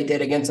way they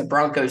did against a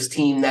Broncos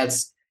team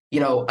that's,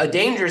 a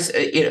dangerous,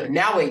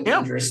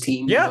 dangerous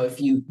team. Yeah. If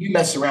you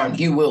mess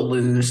around, you will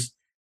lose.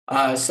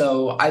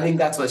 So I think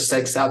that's what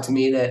sticks out to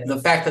me, that the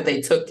fact that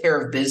they took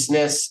care of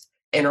business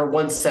and are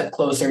one step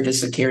closer to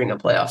securing a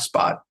playoff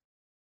spot.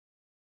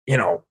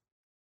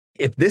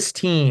 If this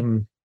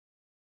team,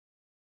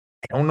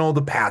 I don't know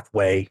the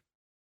pathway,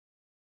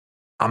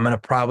 I'm going to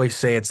probably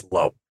say it's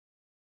low.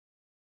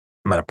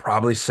 But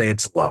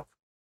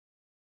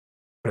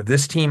if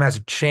this team has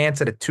a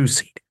chance at a 2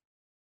 seed,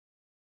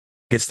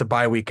 gets the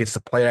bye week, gets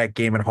to play that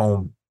game at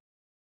home,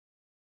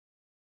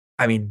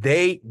 I mean,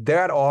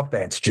 that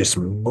offense just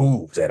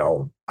moves at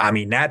home. I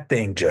mean, that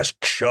thing just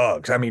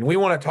chugs. I mean, we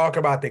want to talk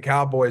about the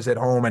Cowboys at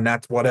home, and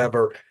that's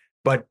whatever.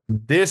 But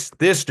this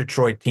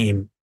Detroit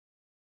team,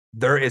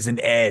 there is an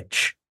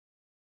edge.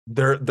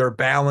 Their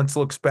balance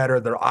looks better.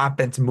 Their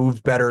offense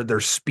moves better. Their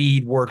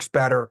speed works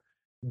better.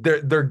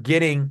 They're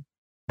getting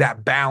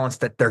that balance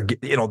that they're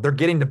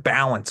getting the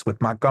balance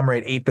with Montgomery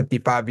at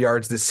 855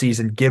 yards this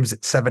season, Gibbs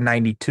at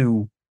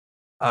 792.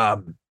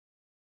 And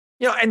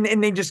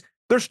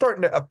they're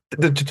starting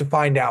to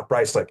find out,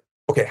 Bryce, like,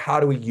 okay, how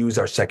do we use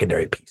our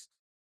secondary piece?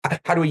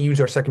 How do we use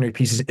our secondary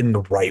pieces in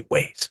the right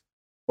ways?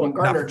 Well,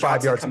 Gardner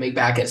Johnson coming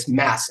back is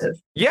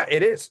massive. Yeah,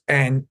 it is.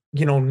 And,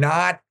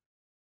 not,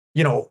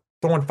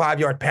 throwing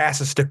 5-yard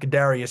passes to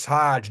Kadarius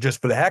Hodge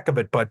just for the heck of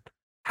it, but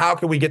how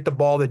can we get the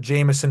ball to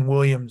Jamison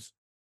Williams,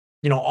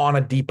 on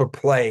a deeper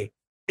play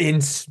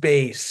in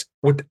space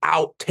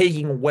without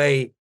taking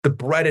away the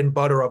bread and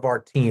butter of our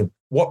team,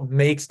 what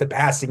makes the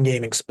passing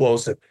game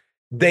explosive.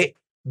 They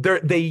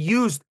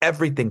used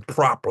everything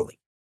properly,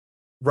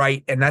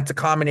 right? And that's a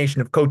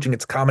combination of coaching.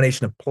 It's a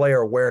combination of player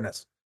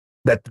awareness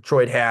that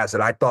Detroit has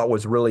that I thought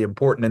was really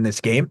important in this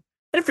game.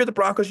 And if you're the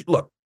Broncos,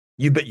 look,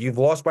 you've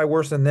lost by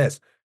worse than this.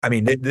 I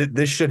mean,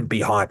 this shouldn't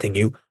be haunting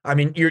you. I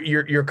mean,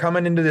 you're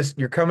coming into this.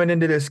 You're coming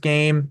into this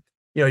game.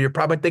 You know, you're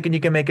probably thinking you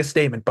can make a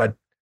statement, but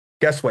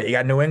guess what? You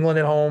got New England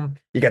at home.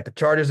 You got the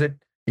Chargers at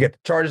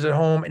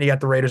home, and you got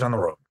the Raiders on the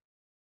road.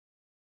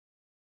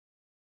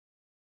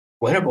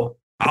 Winnable.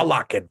 I'll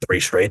lock in 3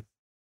 straight.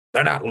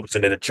 They're not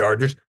losing to the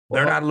Chargers.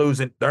 They're not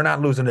losing. They're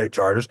not losing to the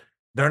Chargers.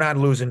 They're not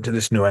losing to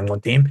this New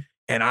England team.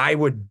 And I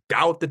would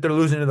doubt that they're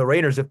losing to the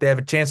Raiders if they have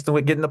a chance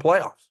to get in the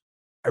playoffs.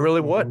 I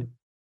really would.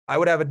 I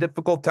would have a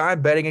difficult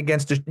time betting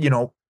against,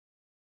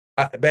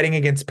 betting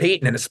against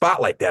Peyton in a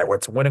spot like that where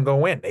it's win and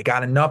go in. They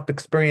got enough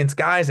experienced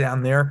guys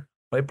down there.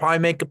 They probably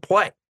make a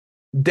play.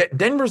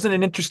 Denver's in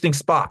an interesting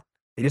spot.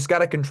 They just got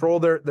to control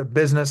their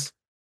business.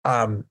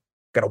 Got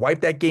to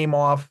wipe that game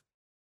off.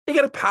 You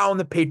got to pound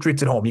the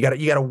Patriots at home. You got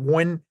to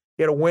win.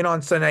 You got to win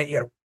on Sunday night. You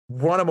got to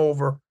run them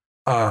over,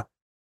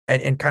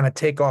 and kind of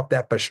take off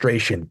that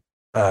frustration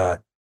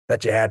that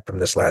you had from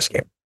this last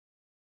game.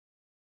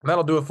 And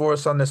that'll do it for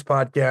us on this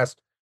podcast.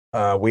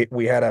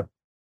 We had a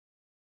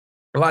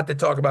lot to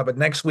talk about, but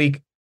next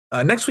week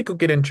will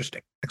get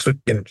interesting.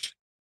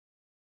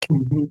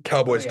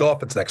 Cowboys,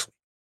 Dolphins next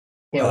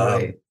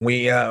week.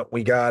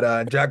 We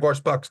got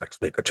Jaguars, Bucks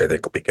next week, which I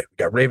think will be good. We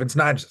got Ravens,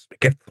 Niners this week.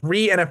 Get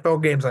 3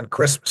 NFL games on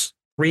Christmas.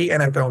 3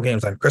 NFL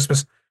games on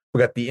Christmas. We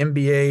got the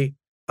NBA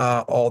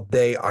all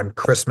day on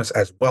Christmas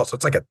as well. So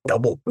it's like a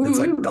double. It's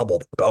like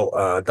double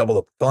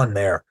the fun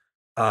there.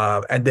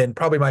 And then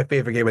probably my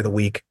favorite game of the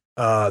week,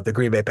 the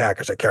Green Bay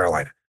Packers at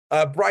Carolina.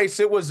 Bryce,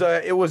 it was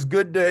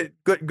good to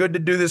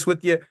do this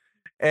with you,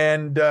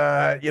 and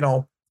we're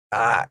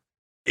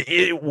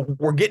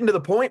getting to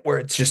the point where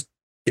it's just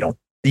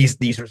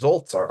these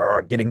results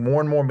are getting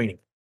more and more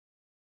meaningful.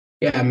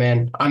 Yeah,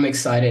 man, I'm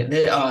excited.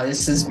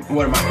 This is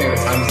one of my favorite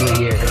times of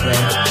the year, man.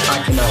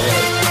 I cannot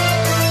wait.